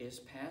is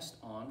passed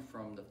on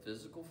from the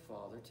physical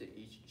father to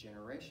each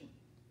generation.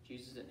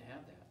 Jesus didn't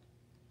have that.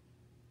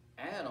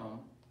 Adam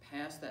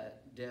passed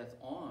that death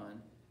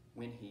on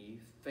when he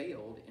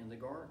failed in the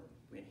garden,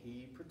 when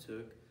he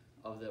partook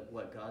of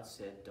what God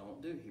said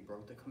don't do. He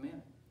broke the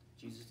commandment.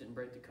 Jesus didn't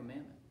break the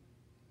commandment.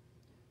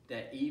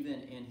 That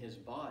even in his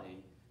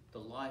body, the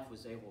life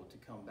was able to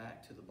come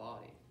back to the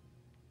body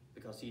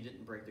because he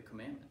didn't break the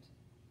commandment.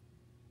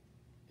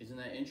 Isn't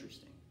that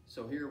interesting?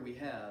 So here we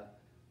have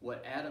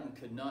what Adam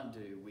could not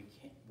do,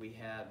 we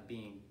have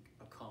being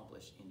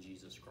accomplished in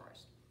Jesus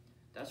Christ.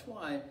 That's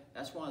why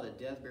the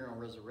death, burial,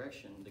 and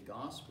resurrection, the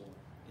gospel,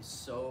 is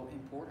so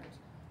important.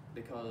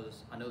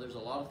 Because I know there's a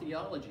lot of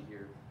theology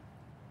here,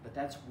 but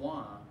that's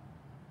why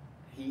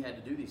he had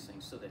to do these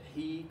things, so that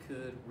he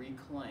could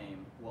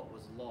reclaim what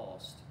was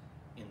lost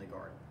in the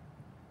garden.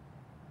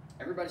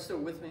 Everybody still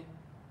with me?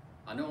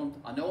 I know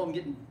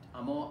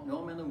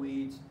I'm in the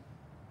weeds.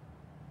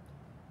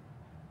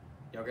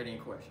 Y'all got any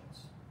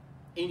questions?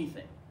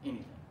 Anything.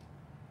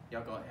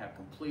 Y'all gonna have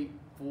complete,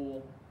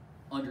 full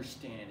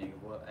understanding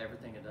of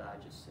everything that I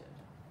just said.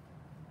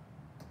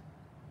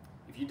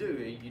 If you do,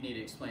 you need to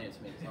explain it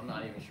to me, because I'm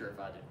not even sure if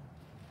I do.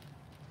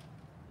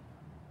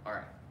 All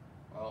right.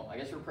 Well, I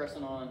guess we're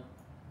pressing on.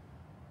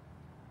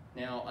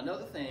 Now,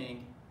 another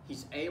thing,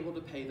 he's able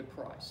to pay the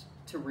price.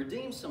 To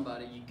redeem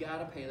somebody, you got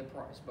to pay the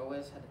price.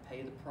 Boaz had to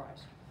pay the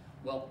price.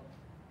 Well,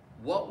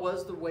 what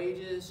was the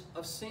wages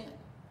of sin?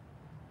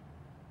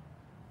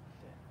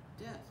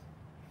 Death.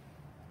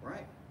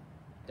 Right?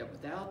 That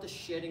without the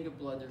shedding of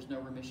blood, there's no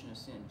remission of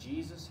sin.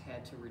 Jesus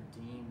had to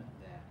redeem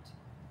that.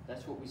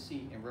 That's what we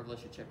see in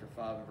Revelation chapter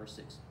 5 and verse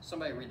 6.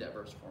 Somebody read that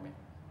verse for me.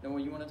 Noah,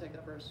 you want to take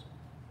that verse?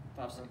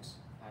 5, 6.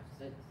 5,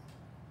 6.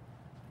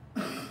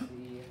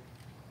 See,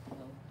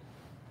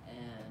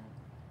 and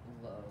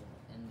lo,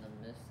 in the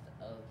midst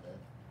of the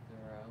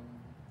throne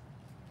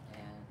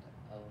and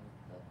of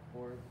the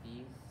 4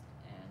 beasts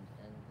and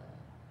in the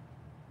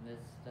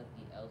midst of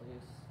the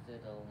elders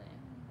stood a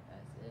lamb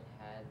as it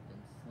had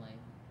been slain,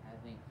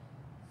 having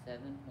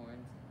 7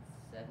 horns and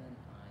 7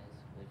 eyes,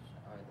 which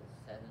are the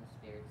 7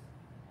 spirits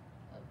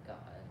of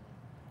God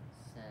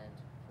sent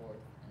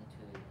forth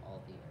into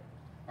all the earth.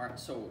 All right,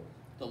 so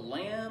the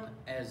lamb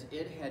as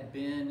it had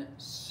been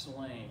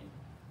slain,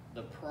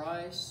 the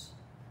price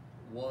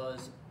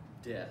was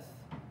death.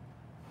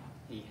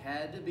 He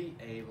had to be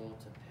able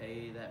to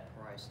pay that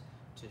price,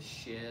 to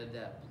shed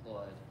that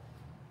blood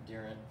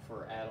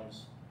for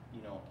Adam's,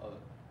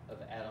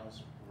 of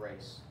Adam's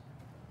race.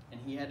 And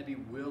he had to be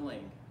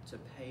willing to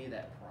pay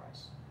that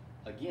price.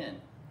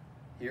 Again,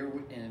 here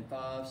in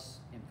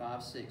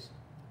 5:6,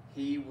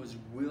 he was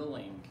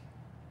willing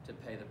to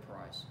pay the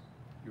price.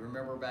 You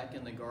remember back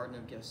in the Garden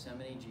of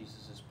Gethsemane,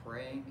 Jesus is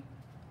praying,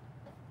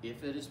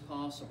 if it is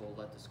possible,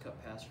 let this cup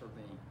pass from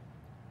me.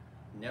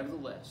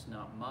 Nevertheless,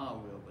 not my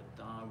will, but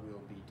thy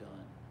will be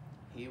done.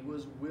 He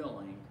was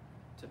willing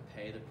to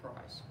pay the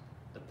price.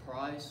 The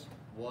price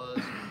was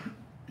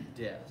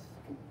death.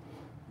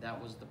 That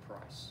was the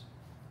price.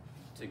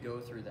 To go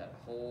through that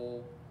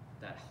whole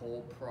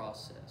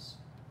process.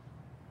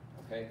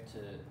 Okay,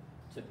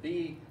 to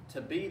be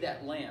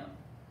that lamb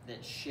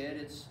that shed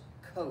its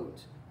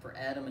coat for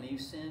Adam and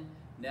Eve's sin.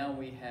 Now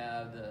we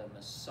have the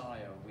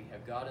Messiah. We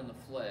have God in the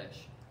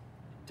flesh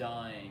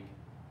dying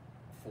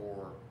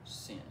for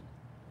sin.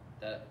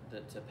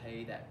 To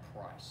pay that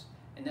price.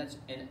 And that's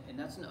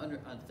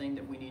a thing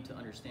that we need to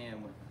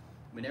understand.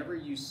 Whenever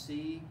you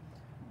see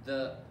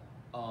that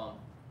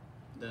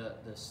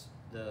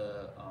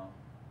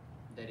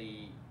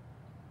he,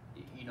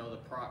 I'm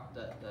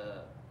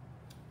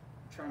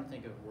trying to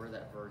think of where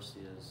that verse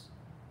is,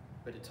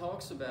 but it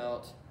talks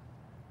about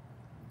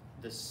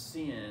the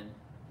sin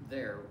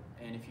there,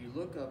 and if you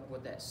look up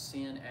what that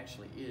sin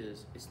actually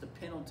is, it's the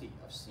penalty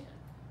of sin,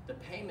 the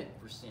payment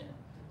for sin,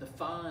 the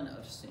fine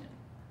of sin.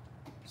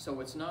 So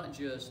it's not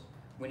just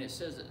when it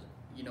says that,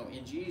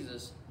 in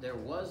Jesus there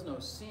was no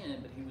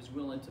sin, but he was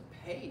willing to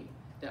pay,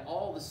 that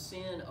all the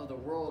sin of the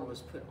world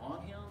was put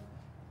on him.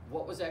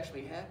 What was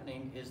actually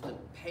happening is the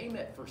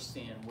payment for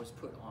sin was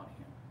put on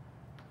him.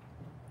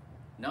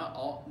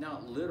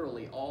 Not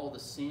literally all the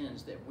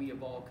sins that we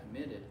have all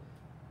committed,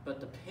 but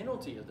the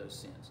penalty of those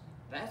sins.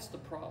 That's the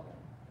problem.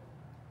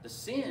 The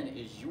sin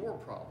is your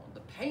problem.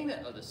 The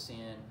payment of the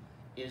sin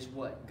is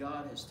what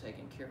God has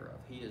taken care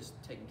of. He has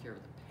taken care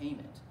of the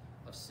payment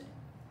of sin.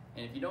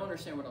 And if you don't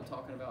understand what I'm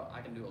talking about,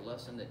 I can do a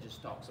lesson that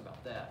just talks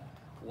about that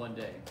one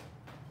day.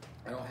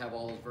 I don't have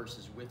all those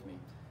verses with me.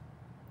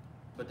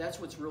 But that's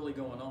what's really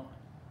going on.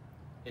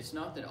 It's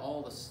not that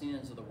all the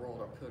sins of the world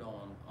are put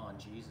on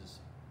Jesus.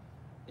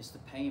 It's the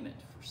payment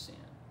for sin.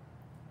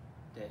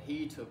 That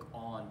he took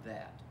on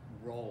that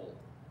role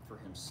for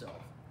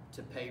himself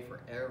to pay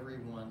for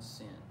everyone's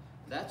sin.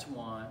 That's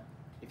why,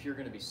 if you're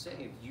going to be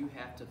saved, you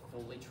have to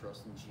fully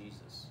trust in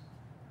Jesus.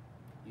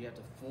 You have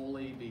to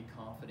fully be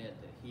confident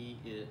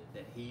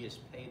that he has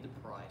paid the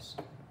price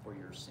for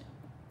your sin.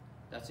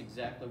 That's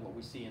exactly what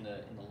we see in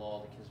the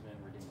law of the kinsman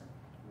redeemer.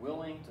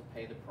 Willing to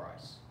pay the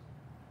price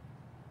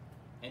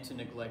and to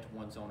neglect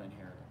one's own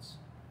inheritance.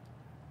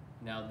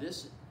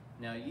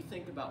 Now you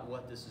think about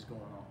what this is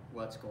going on.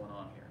 What's going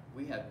on here?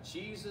 We have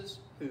Jesus,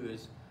 who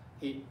is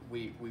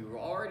we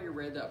already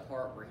read that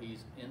part where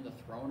he's in the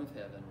throne of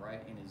heaven,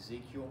 right? In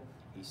Ezekiel,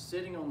 he's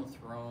sitting on the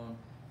throne.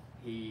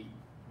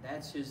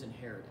 That's his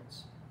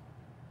inheritance.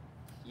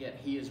 Yet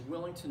he is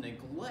willing to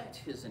neglect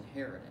his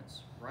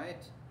inheritance,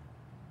 right?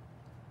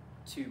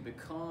 To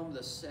become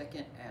the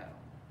second Adam.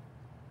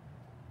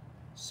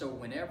 So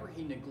whenever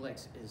he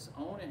neglects his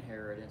own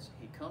inheritance,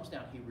 he comes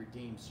down, he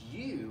redeems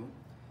you,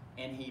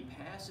 and he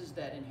passes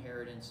that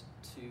inheritance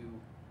to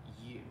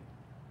you.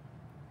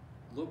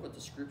 Look what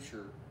the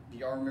scripture, do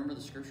y'all remember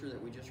the scripture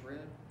that we just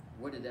read?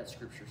 What did that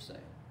scripture say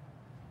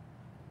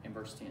in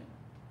verse 10?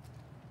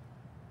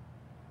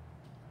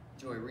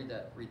 Joy, read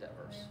that verse.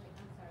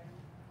 I'm sorry.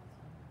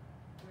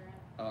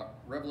 Where at?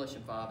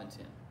 Revelation 5 and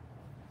 10.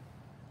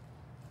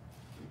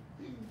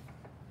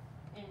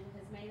 And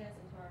has made us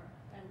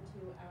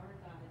unto our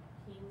God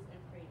kings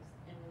and priests,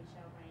 and we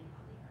shall reign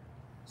on the earth.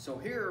 So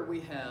here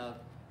we have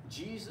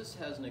Jesus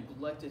has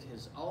neglected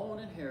his own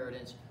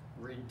inheritance,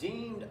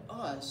 redeemed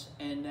us,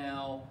 and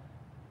now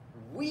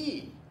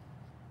we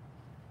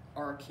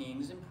are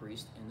kings and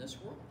priests in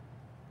this world.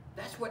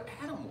 That's what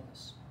Adam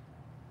was.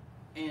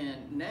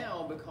 And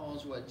now,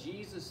 because what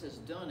Jesus has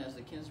done as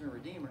the kinsman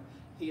redeemer,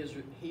 he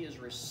has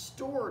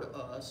restored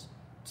us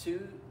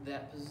to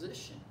that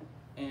position.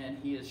 And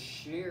he has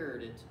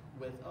shared it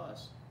with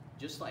us,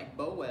 just like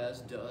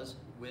Boaz does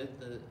with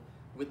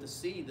the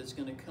seed that's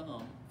going to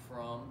come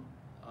from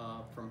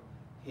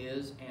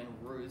his and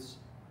Ruth's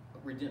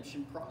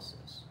redemption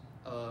process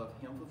of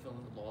him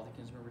fulfilling the law of the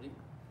kinsman redeemer.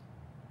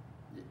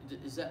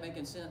 Is that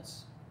making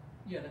sense?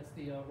 Yeah, that's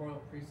the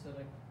royal priesthood,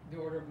 like the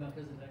order of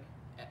Melchizedek,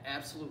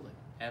 Absolutely,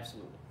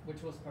 absolutely.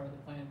 which was part of the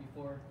plan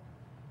before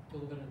the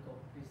Levitical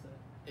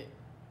priesthood.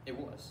 It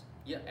was.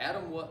 Yeah,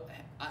 Adam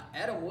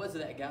was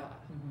that guy.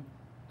 Mm-hmm.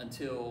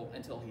 Until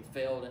he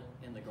failed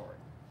in the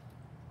garden.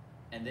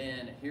 And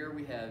then here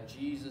we have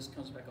Jesus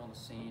comes back on the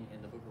scene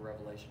in the book of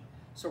Revelation.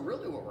 So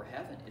really what we're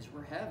having is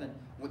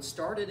what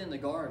started in the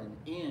garden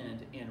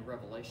end in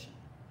Revelation.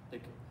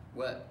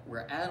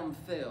 Where Adam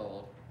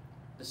failed,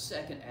 the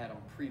second Adam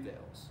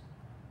prevails.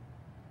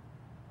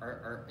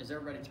 Is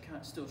everybody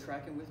still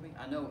tracking with me?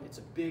 I know it's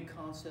a big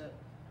concept.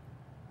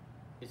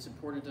 It's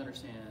important to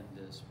understand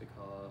this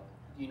because,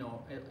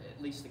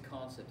 at least the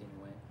concept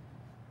anyway.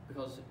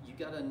 Because you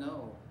got to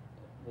know,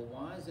 well,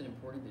 why is it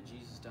important that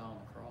Jesus died on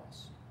the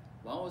cross?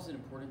 Why was it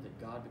important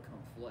that God become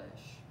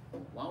flesh?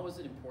 Why was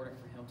it important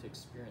for him to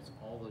experience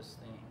all those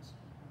things?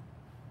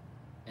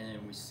 And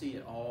then we see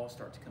it all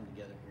start to come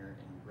together here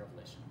in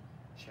Revelation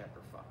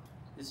chapter 5.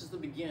 This is the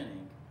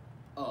beginning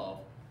of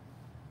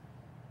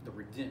the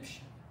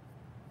redemption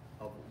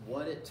of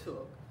what it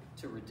took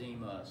to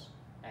redeem us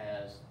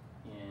as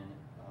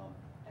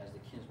the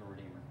kinsman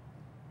redeemer.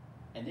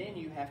 And then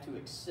you have to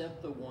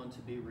accept the one to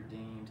be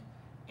redeemed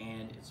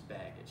and its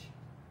baggage.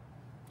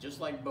 Just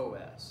like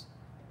Boaz.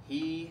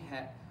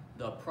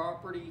 The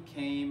property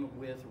came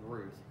with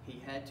Ruth.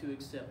 He had to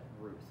accept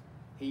Ruth.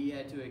 He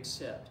had to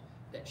accept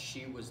that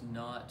she was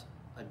not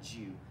a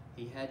Jew.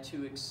 He had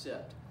to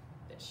accept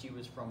that she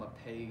was from a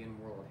pagan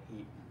world.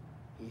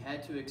 He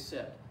had to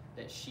accept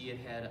that she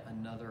had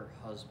another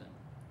husband.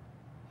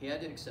 He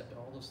had to accept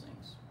all those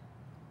things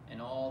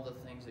and all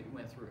the things that he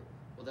went through.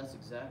 Well, that's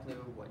exactly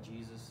what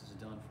Jesus has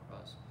done for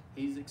us.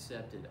 He's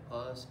accepted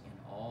us and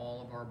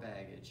all of our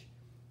baggage,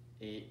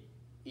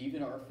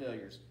 even our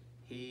failures.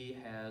 He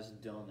has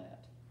done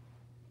that.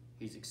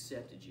 He's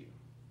accepted you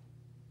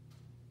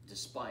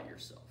despite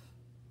yourself.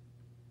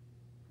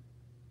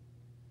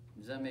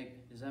 Does that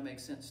make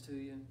sense to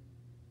you?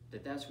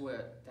 That's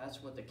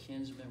what the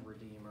kinsman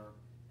redeemer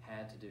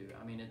had to do.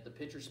 I mean, the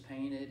picture's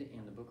painted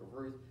in the book of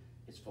Ruth.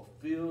 It's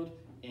fulfilled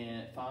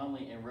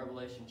finally in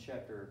Revelation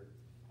chapter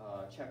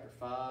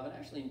 5, and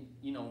actually,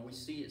 we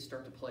see it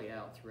start to play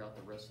out throughout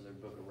the rest of the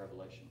book of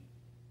Revelation.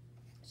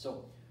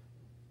 So,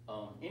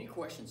 any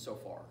questions so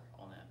far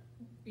on that?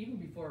 Even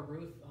before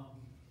Ruth,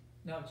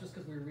 now just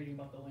because we were reading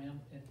about the lamb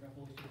in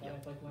Revelation 5,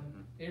 Yep. like when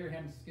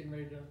Abraham's getting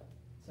ready to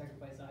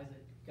sacrifice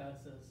Isaac, God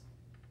says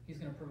he's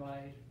going to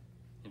provide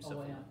Himself a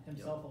lamb,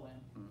 himself a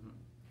lamb. Mm-hmm.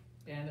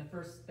 And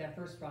that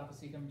first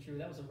prophecy coming true,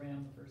 that was a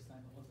ram the first time,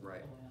 it wasn't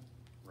Right. a lamb.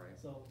 Right.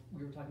 So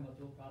we were talking about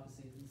dual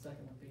prophecies, and the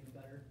second one being the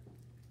better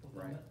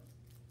fulfillment.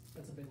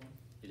 That's a big one.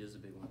 It is a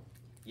big one.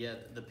 Yeah,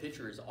 the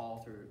picture is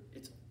all through.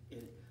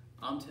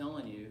 I'm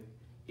telling you,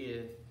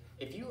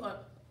 if you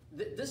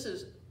this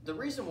is the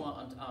reason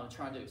why I'm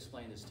trying to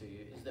explain this to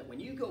you is that when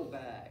you go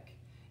back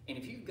and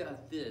if you've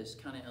got this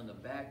kind of on the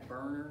back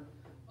burner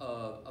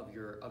of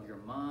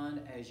your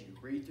mind as you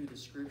read through the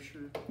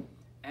scripture,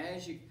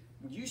 as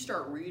you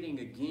start reading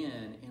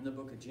again in the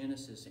book of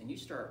Genesis and you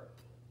start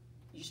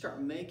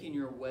making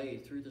your way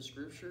through the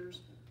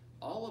scriptures,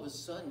 all of a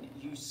sudden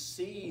you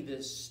see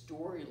this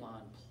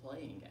storyline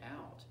playing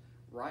out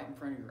right in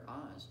front of your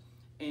eyes.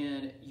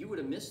 And you would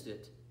have missed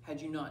it had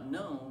you not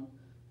known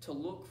to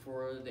look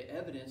for the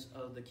evidence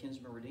of the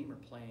kinsman redeemer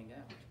playing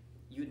out.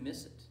 You'd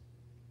miss it.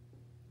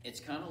 It's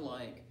kind of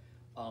like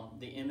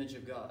the image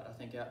of God. I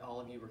think all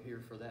of you were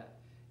here for that.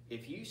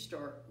 If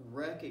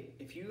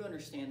you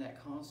understand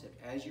that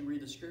concept, as you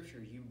read the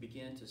scripture, you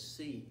begin to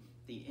see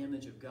the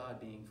image of God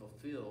being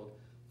fulfilled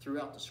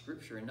throughout the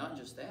scripture, and not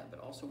just that, but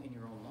also in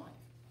your own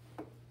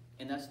life.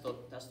 And that's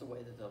the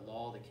way that the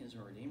law of the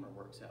kinsman redeemer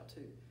works out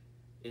too.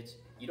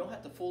 You don't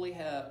have to fully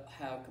have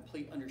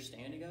complete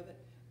understanding of it,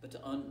 but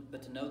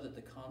to know that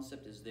the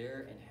concept is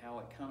there and how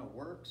it kind of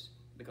works.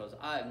 Because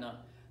I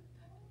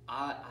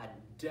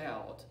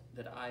doubt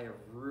that I have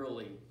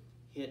really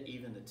hit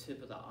even the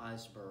tip of the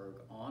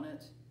iceberg on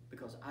it,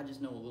 because I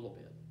just know a little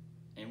bit.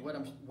 And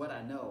what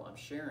I know, I'm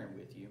sharing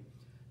with you,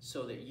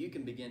 so that you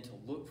can begin to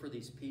look for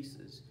these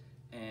pieces.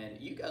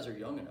 And you guys are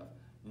young enough.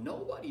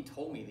 Nobody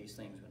told me these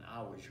things when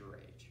I was your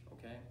age,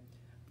 okay?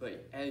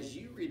 But as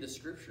you read the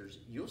scriptures,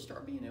 you'll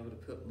start being able to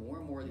put more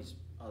and more of these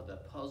the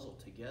puzzle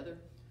together.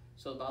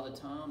 So by the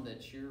time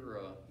that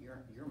you're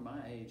my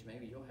age,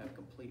 maybe you'll have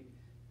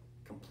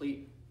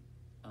complete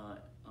and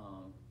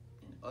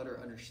utter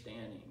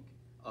understanding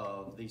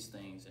of these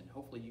things, and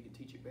hopefully you can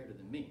teach it better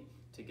than me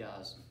to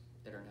guys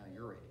that are now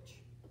your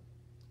age.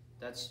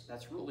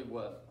 That's really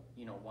what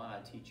why I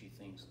teach you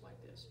things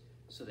like this,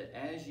 so that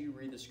as you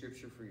read the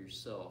scripture for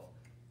yourself,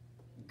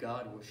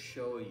 God will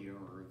show you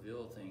and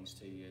reveal things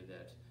to you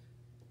that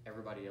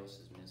everybody else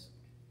is missing,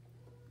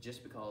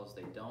 just because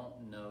they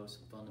don't know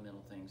some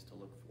fundamental things to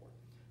look for.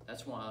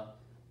 That's why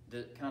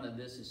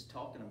this is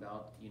talking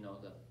about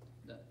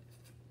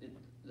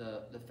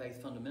the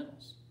faith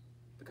fundamentals,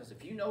 because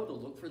if you know to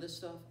look for this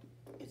stuff,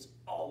 it's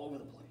all over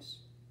the place,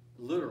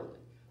 literally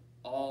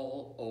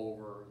all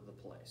over the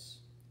place.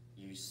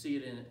 You see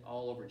it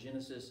all over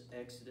Genesis,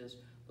 Exodus,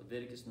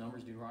 Leviticus,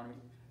 Numbers, Deuteronomy,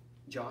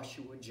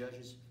 Joshua,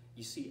 Judges.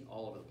 You see it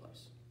all over the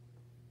place.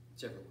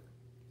 It's everywhere.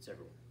 It's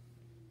everywhere.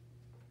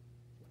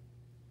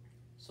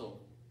 So,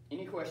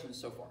 any questions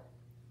so far?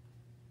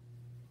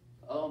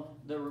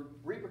 The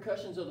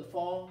repercussions of the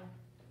fall.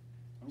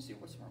 Let me see.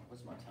 What's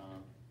my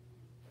time?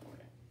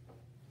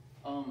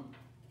 Okay.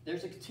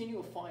 There's a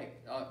continual fight.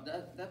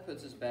 That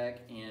puts us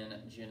back in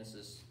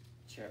Genesis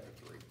chapter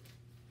 3.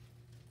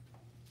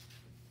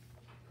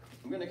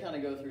 I'm going to kind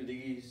of go through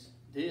these.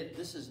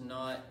 This is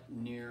not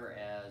near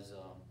as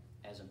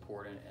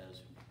important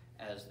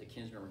as the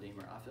kinsman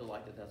redeemer. I feel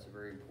like that's a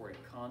very important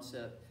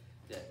concept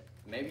that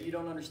maybe you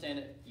don't understand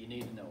it. You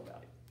need to know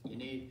about it.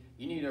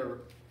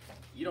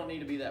 You don't need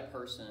to be that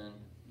person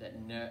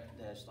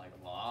that's like,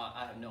 well,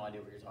 I have no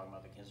idea what you're talking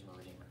about, the kinsman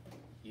redeemer.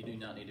 You do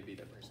not need to be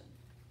that person.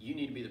 You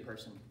need to be the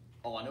person.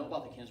 Oh, I know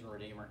about the kinsman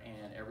redeemer,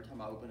 and every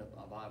time I open up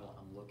my Bible,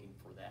 I'm looking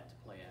for that to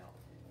play out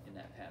in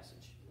that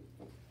passage.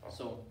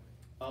 So,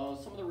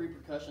 some of the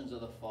repercussions of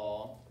the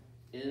fall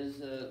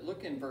is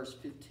look in verse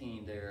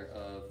 15 there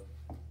of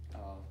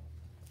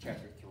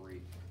chapter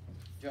 3.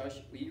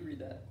 Josh, will you read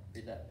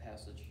that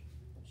passage?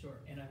 Sure.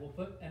 And I will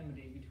put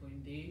enmity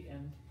between thee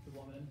and the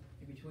woman,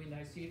 and between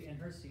thy seed and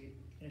her seed,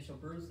 and it shall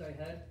bruise thy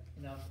head,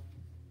 and thou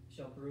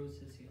shalt bruise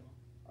his heel.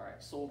 All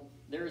right. So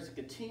there is a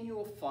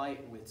continual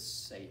fight with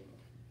Satan.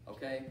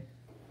 Okay.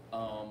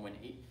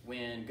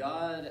 When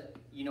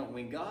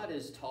God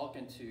is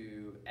talking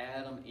to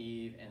Adam,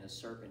 Eve, and the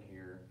serpent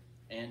here,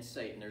 and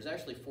Satan, there's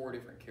actually 4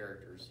 different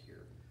characters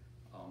here.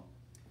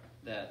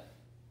 That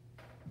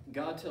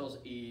God tells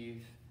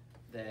Eve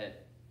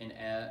that, and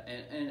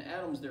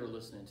Adam's there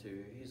listening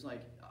to. He's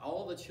like,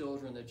 all the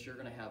children that you're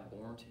going to have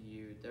born to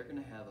you, they're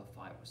going to have a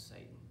fight with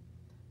Satan.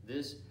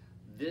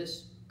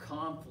 This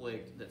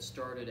conflict that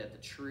started at the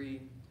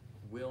tree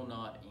will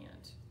not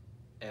end,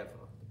 ever.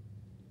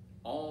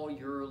 All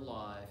your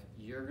life,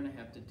 you're going to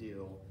have to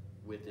deal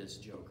with this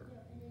joker.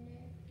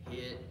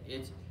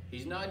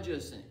 He's not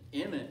just an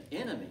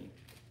enemy.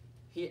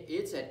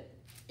 It's an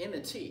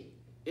enmity.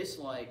 It's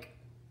like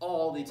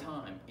all the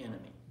time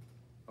enemy.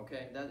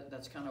 Okay,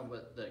 that's kind of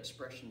what the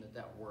expression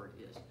that word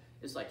is.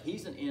 It's like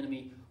he's an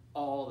enemy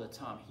all the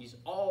time. He's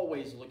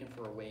always looking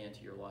for a way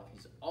into your life.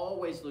 He's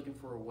always looking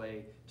for a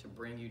way to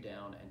bring you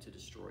down and to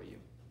destroy you.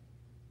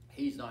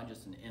 He's not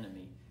just an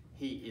enemy.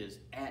 He is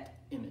at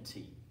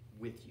enmity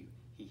with you.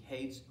 He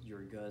hates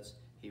your guts.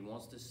 He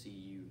wants to see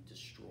you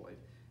destroyed.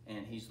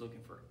 And he's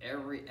looking for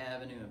every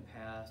avenue and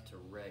path to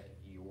wreck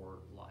your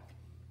life.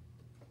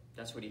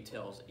 That's what he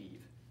tells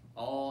Eve.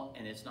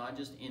 And it's not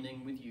just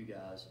ending with you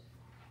guys.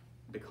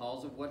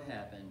 Because of what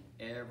happened,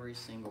 every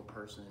single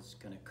person that's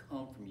going to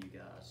come from you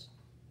guys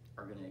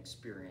are going to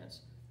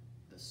experience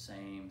the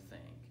same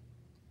thing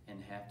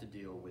and have to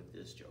deal with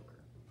this joker.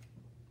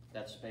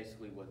 That's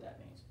basically what that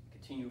means.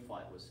 Continue to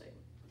fight with Satan.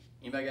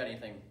 Anybody got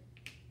anything?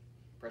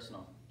 Pressing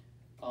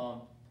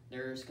on.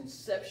 There's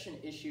conception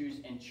issues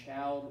and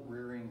child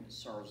rearing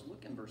sorrows.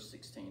 Look in verse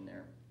 16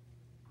 there.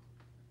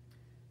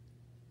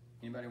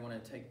 Anybody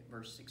want to take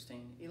verse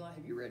 16? Eli,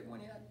 have you read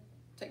one yet?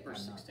 Take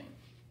verse 16.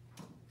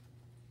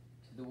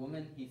 To the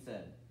woman he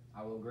said,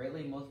 I will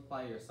greatly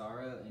multiply your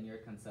sorrow and your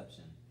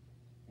conception.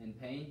 In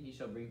pain you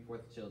shall bring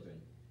forth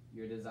children.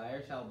 Your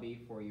desire shall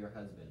be for your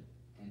husband,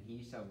 and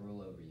he shall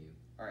rule over you.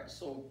 All right,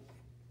 so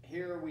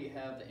here we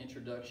have the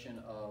introduction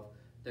of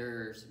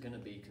there's going to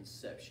be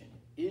conception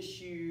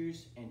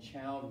issues and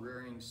child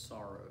rearing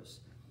sorrows.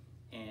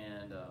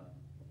 And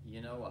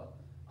you know,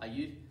 I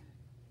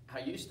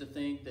used to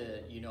think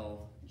that, you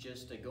know,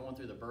 just going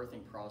through the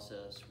birthing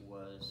process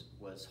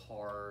was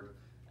hard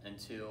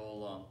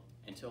until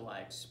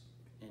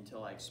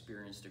I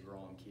experienced a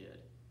growing kid,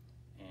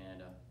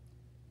 and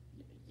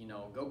you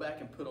know, go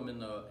back and put them in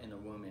the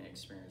womb and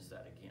experience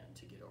that again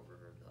to get over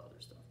the other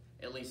stuff.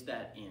 At least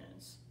that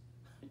ends.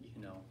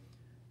 You know,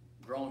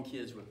 growing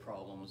kids with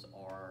problems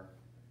are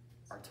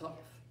tough,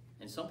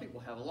 and some people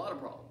have a lot of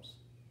problems.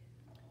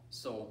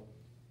 So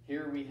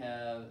here we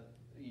have,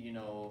 you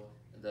know,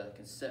 the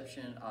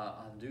conception.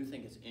 I do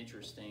think it's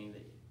interesting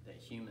that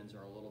humans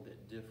are a little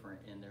bit different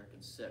in their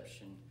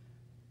conception,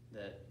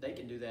 that they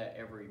can do that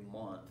every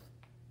month,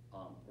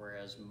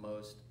 whereas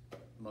most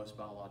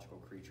biological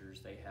creatures,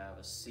 they have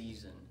a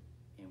season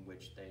in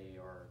which they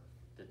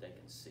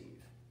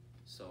conceive.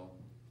 So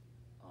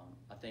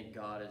I think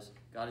God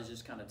is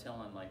just kind of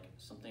telling, like,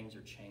 some things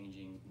are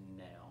changing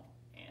now,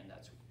 and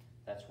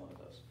that's one of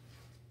those.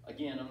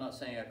 Again, I'm not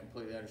saying I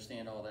completely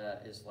understand all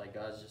that. It's like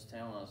God's just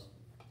telling us,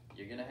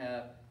 you're gonna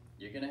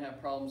have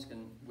problems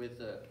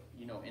with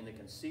you know, in the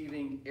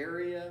conceiving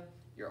area.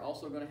 You're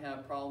also gonna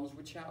have problems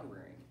with child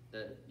rearing.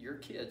 That your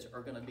kids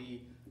are gonna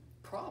be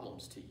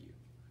problems to you.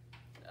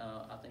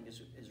 I think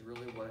is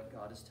really what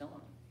God is telling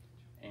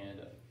them.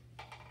 And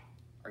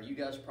are you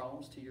guys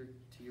problems to your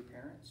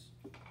parents?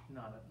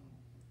 Not at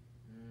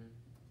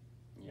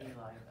Yeah.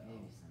 Eli,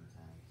 Maybe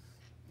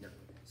sometimes.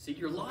 See,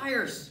 you're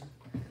liars.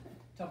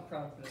 Tough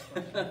crowd for this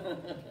question.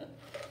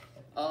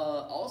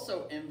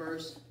 Also in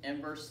verse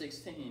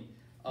 16,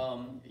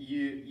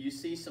 you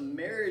see some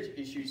marriage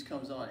issues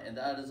comes on, and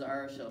thy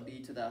desire shall be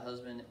to thy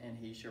husband, and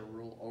he shall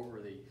rule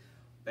over thee.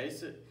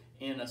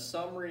 In a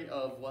summary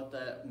of what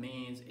that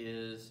means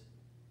is,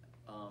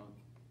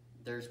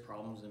 there's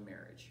problems in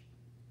marriage.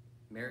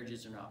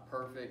 Marriages are not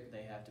perfect.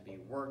 They have to be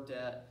worked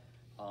at.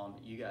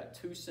 You got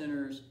two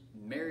sinners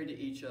married to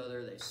each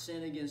other. They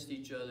sin against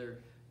each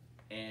other,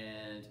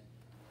 and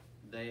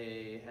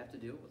they have to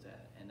deal with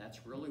that. And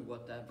that's really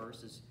what that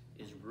verse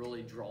is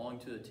really drawing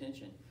to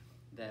attention.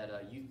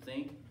 That you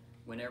think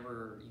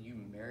whenever you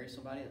marry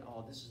somebody,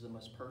 oh, this is the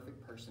most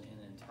perfect person in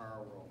the entire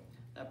world.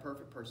 That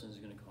perfect person is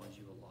going to cause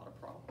you a lot of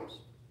problems.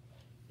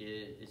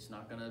 It's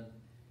not going to,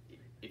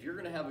 if you're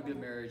going to have a good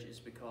marriage, it's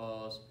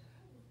because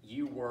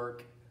you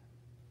work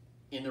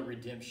in the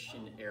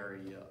redemption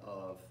area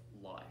of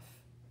life,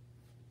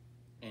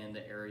 and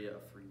the area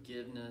of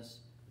forgiveness,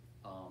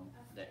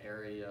 the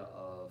area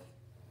of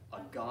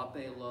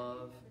agape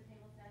love.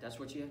 That's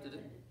what you have to do.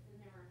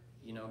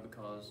 You know,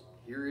 because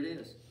here it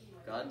is.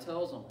 God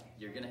tells them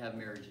you're going to have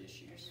marriage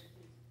issues.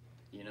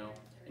 You know,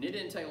 and it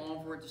didn't take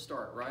long for it to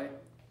start, right?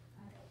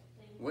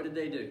 What did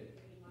they do?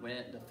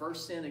 When the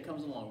first sin that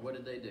comes along, what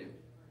did they do?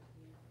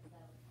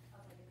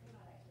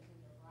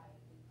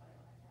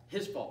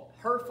 His fault,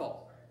 her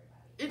fault,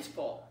 its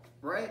fault,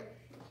 right?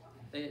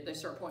 They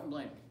start pointing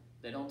blame.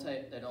 They don't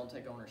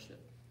take ownership.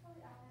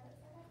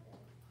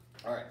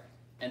 All right,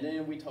 and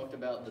then we talked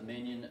about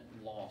dominion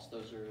lost.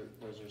 Those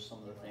are some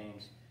of the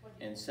things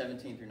in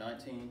 17 through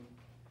 19.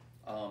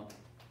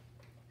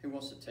 Who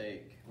wants to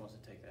take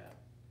that?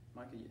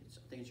 Micah,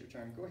 I think it's your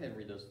turn. Go ahead and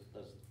read those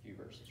few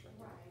verses right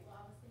there.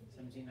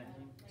 17, 19.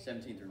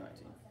 17 through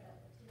 19.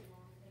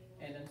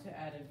 And unto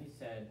Adam he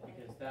said,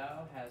 because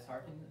thou hast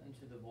hearkened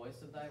unto the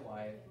voice of thy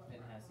wife,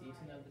 and hast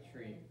eaten of the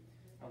tree,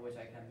 of which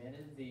I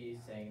commanded thee,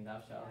 saying,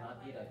 Thou shalt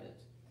not eat of it.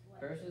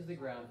 Cursed is the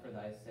ground for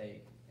thy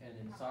sake, and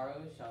in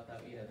sorrow shalt thou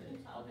eat of it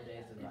all the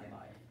days of thy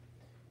life.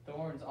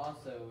 Thorns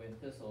also and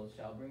thistles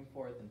shall bring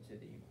forth unto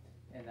thee,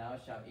 and thou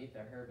shalt eat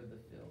the herb of the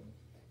field.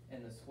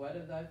 In the sweat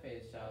of thy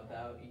face shalt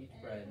thou eat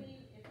bread,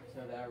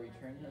 till thou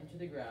return unto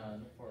the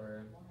ground,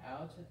 for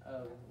out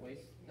of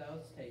waste thou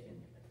hast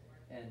taken,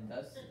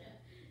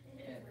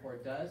 for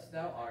dust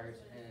thou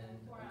art, and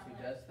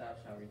unto dust thou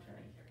shalt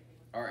return.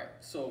 All right,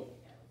 so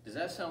does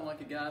that sound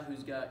like a guy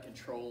who's got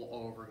control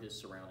over his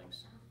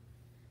surroundings?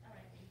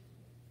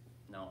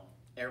 No,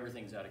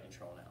 everything's out of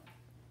control now.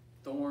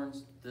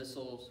 Thorns,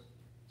 thistles,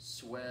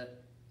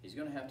 sweat. He's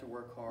going to have to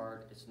work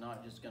hard. It's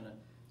not just going to,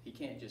 he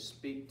can't just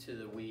speak to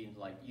the weed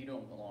like, you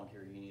don't belong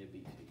here, you need a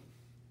beef feed.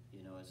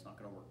 You know, it's not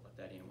going to work like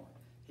that anymore.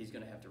 He's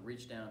going to have to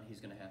reach down. He's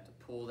going to have to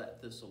pull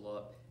that thistle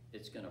up.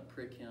 It's going to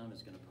prick him.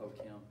 It's going to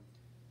poke him.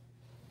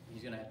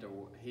 He's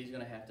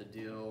gonna have to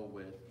deal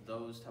with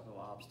those type of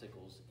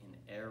obstacles in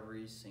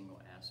every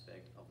single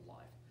aspect of life.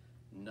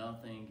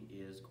 Nothing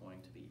is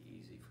going to be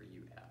easy for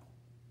you at all.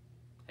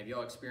 Have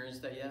y'all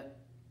experienced that yet?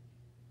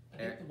 I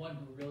think the one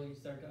who really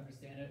started to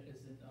understand it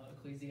is in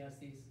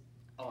Ecclesiastes.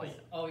 Oh, yeah.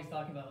 All he's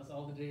talking about is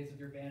all the days of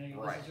your vanity.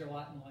 Right. This is your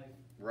lot in life.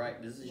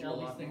 Right, this is your all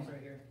lot these in things life.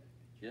 right here.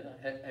 Yeah.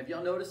 Have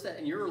y'all noticed that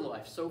in your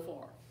life so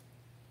far?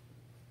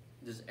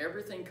 Does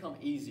everything come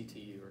easy to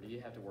you, or do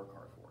you have to work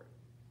hard for it?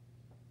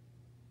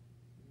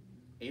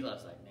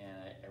 Eli's like,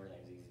 man,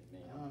 everything's easy to me.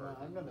 I'm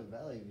perfect. I've got a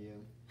Valley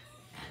View.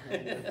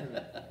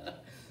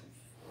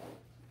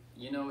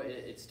 You know,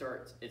 it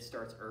starts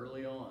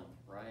early on,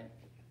 right?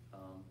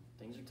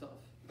 Things are tough.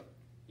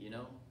 You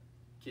know,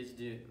 kids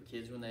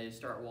when they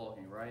start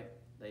walking, right?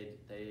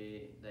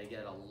 They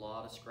get a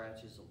lot of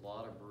scratches, a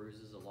lot of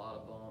bruises, a lot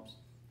of bumps.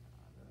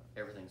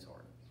 Everything's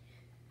hard,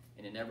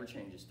 and it never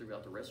changes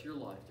throughout the rest of your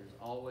life. There's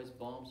always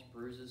bumps,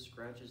 bruises,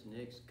 scratches,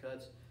 nicks,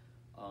 cuts.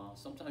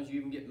 Sometimes you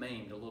even get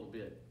maimed a little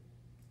bit.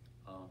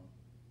 Oh,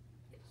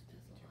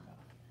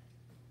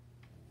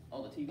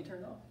 the TV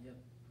turned off? Yep.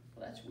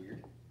 Well, that's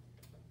weird.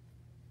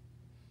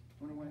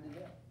 Wonder why I did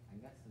that. I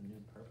got some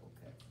new purple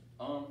cuts.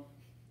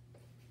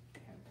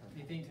 Do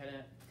you think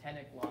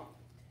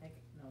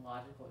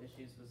technological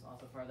issues was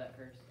also part of that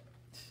curse?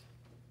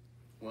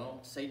 Well,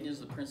 Satan is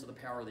the prince of the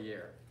power of the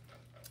air.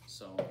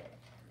 So,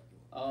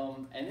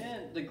 and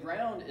then the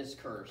ground is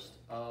cursed.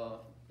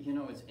 You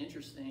know, it's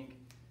interesting,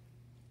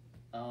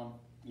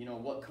 you know,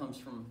 what comes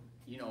from,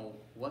 you know,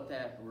 what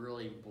that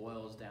really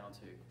boils down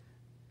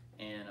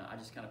to. And I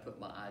just kind of put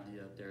my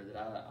idea up there that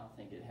I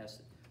think it has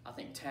to, I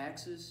think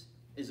taxes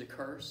is a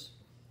curse.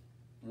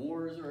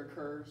 Wars are a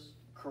curse.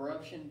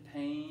 Corruption,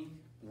 pain,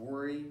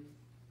 worry,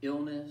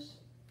 illness,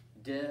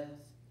 death,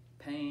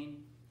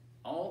 pain,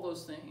 all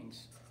those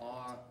things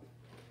are,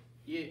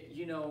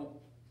 you know,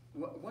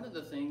 one of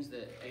the things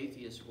that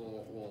atheists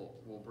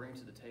will bring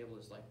to the table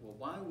is like, well,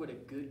 why would a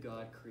good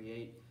God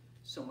create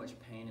so much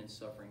pain and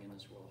suffering in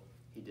this world?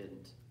 He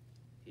didn't.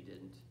 He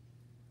didn't.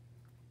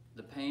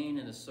 The pain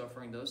and the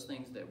suffering, those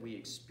things that we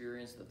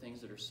experience, the things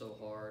that are so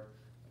hard,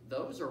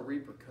 those are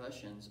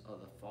repercussions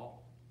of the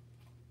fall.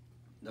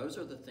 Those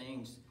are the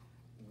things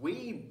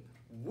we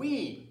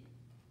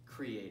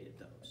created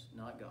those,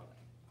 not God.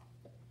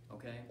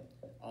 Okay?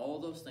 All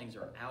those things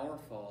are our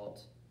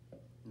fault,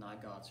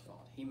 not God's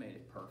fault. He made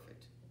it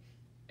perfect.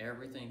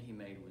 Everything He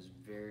made was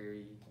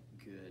very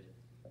good.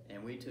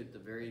 And we took the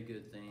very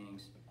good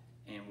things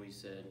and we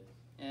said,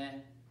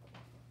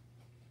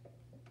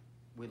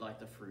 we like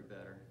the fruit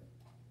better.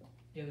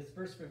 Yeah, this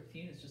verse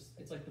 15 is just,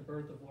 it's like the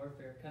birth of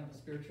warfare, kind of a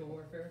spiritual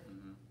warfare.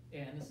 Mm-hmm.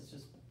 And this is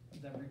just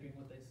them reaping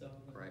what they sowed.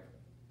 Right.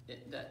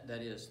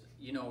 That is,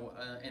 you know,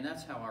 and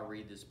that's how I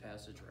read this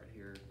passage right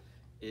here.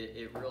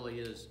 It really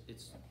is.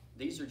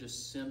 These are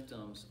just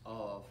symptoms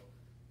of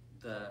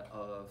the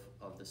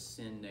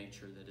sin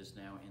nature that is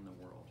now in the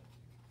world.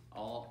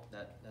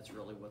 That's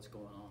really what's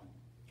going on.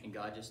 And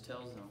God just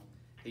tells them.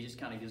 He just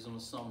kind of gives them a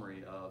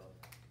summary of,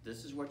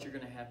 this is what you're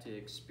going to have to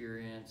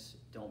experience.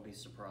 Don't be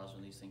surprised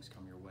when these things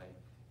come your way.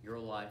 Your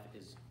life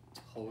is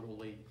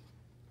totally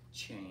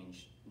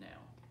changed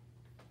now.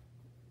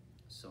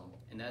 So,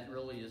 and that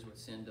really is what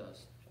sin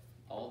does.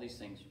 All these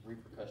things,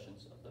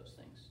 repercussions of those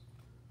things.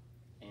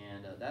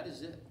 And that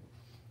is it.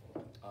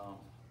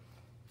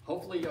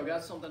 Hopefully y'all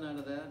got something out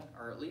of that,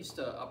 or at least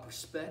a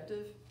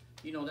perspective.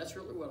 You know, that's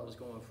really what I was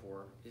going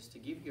for, is to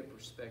give you a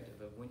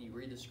perspective of when you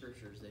read the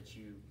scriptures that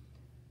you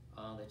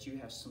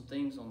have some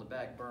things on the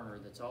back burner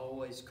that's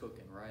always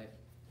cooking, right?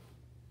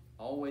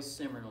 Always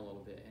simmering a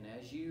little bit. And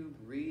as you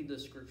read the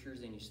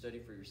scriptures and you study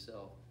for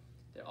yourself,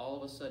 that all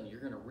of a sudden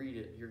you're going to read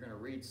it, you're going to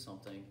read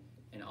something,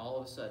 and all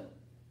of a sudden,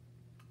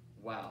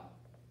 wow,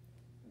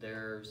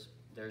 there's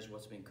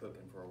what's been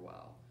cooking for a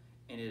while.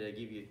 And it'll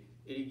give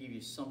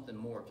you something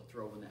more to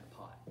throw in that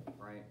pot,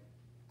 right?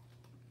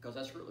 Because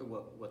that's really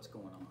what's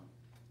going on.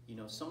 You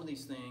know, some of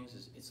these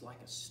things, it's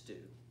like a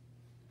stew.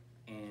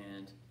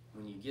 And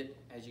when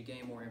as you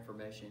gain more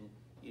information,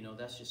 you know,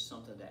 that's just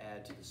something to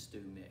add to the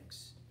stew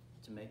mix,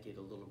 to make it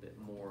a little bit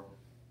more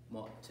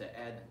to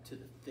add to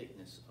the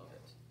thickness of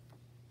it.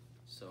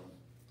 So,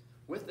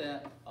 with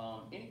that,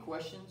 any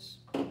questions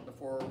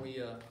before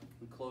we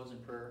close in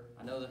prayer?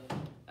 I know that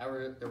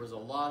there was a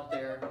lot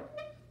there.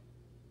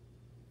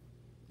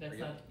 That's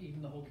not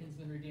even the whole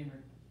Kinsman Redeemer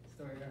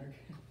story, Eric.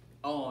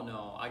 Oh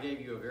no, I gave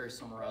you a very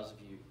summarized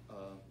view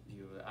of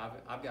it.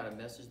 I've got a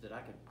message that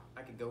I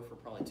could go for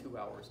probably 2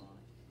 hours on it.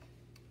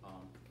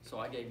 So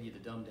I gave you the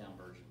dumbed down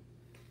version,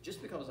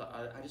 just because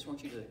I just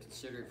want you to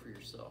consider it for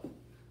yourself.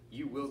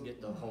 You will get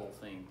the whole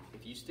thing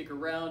if you stick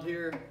around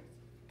here.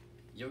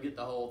 You'll get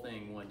the whole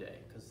thing one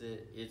day, because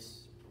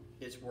it's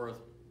worth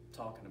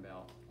talking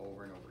about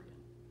over and over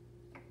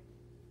again.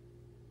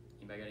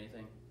 Anybody got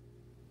anything?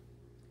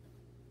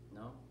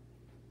 No?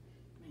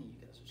 Man, you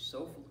guys are so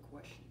full of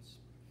questions.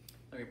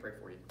 Let me pray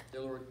for you.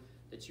 Dear Lord,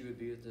 that you would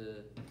be with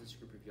this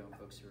group of young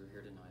folks who are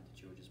here tonight,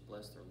 that you would just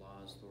bless their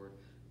lives, Lord.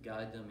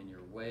 Guide them in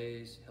your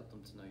ways, help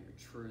them to know your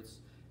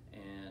truths,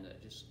 and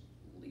just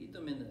lead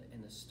them in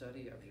the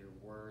study of your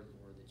word,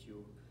 Lord, that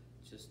you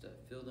just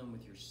fill them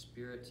with your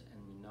spirit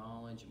and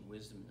knowledge and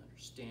wisdom and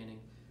understanding,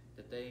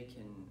 that they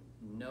can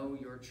know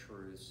your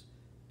truths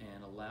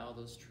and allow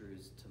those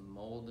truths to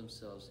mold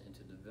themselves and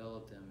to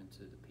develop them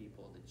into the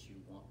people that you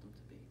want them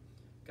to be.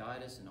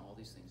 Guide us in all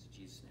these things. In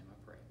Jesus' name I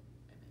pray.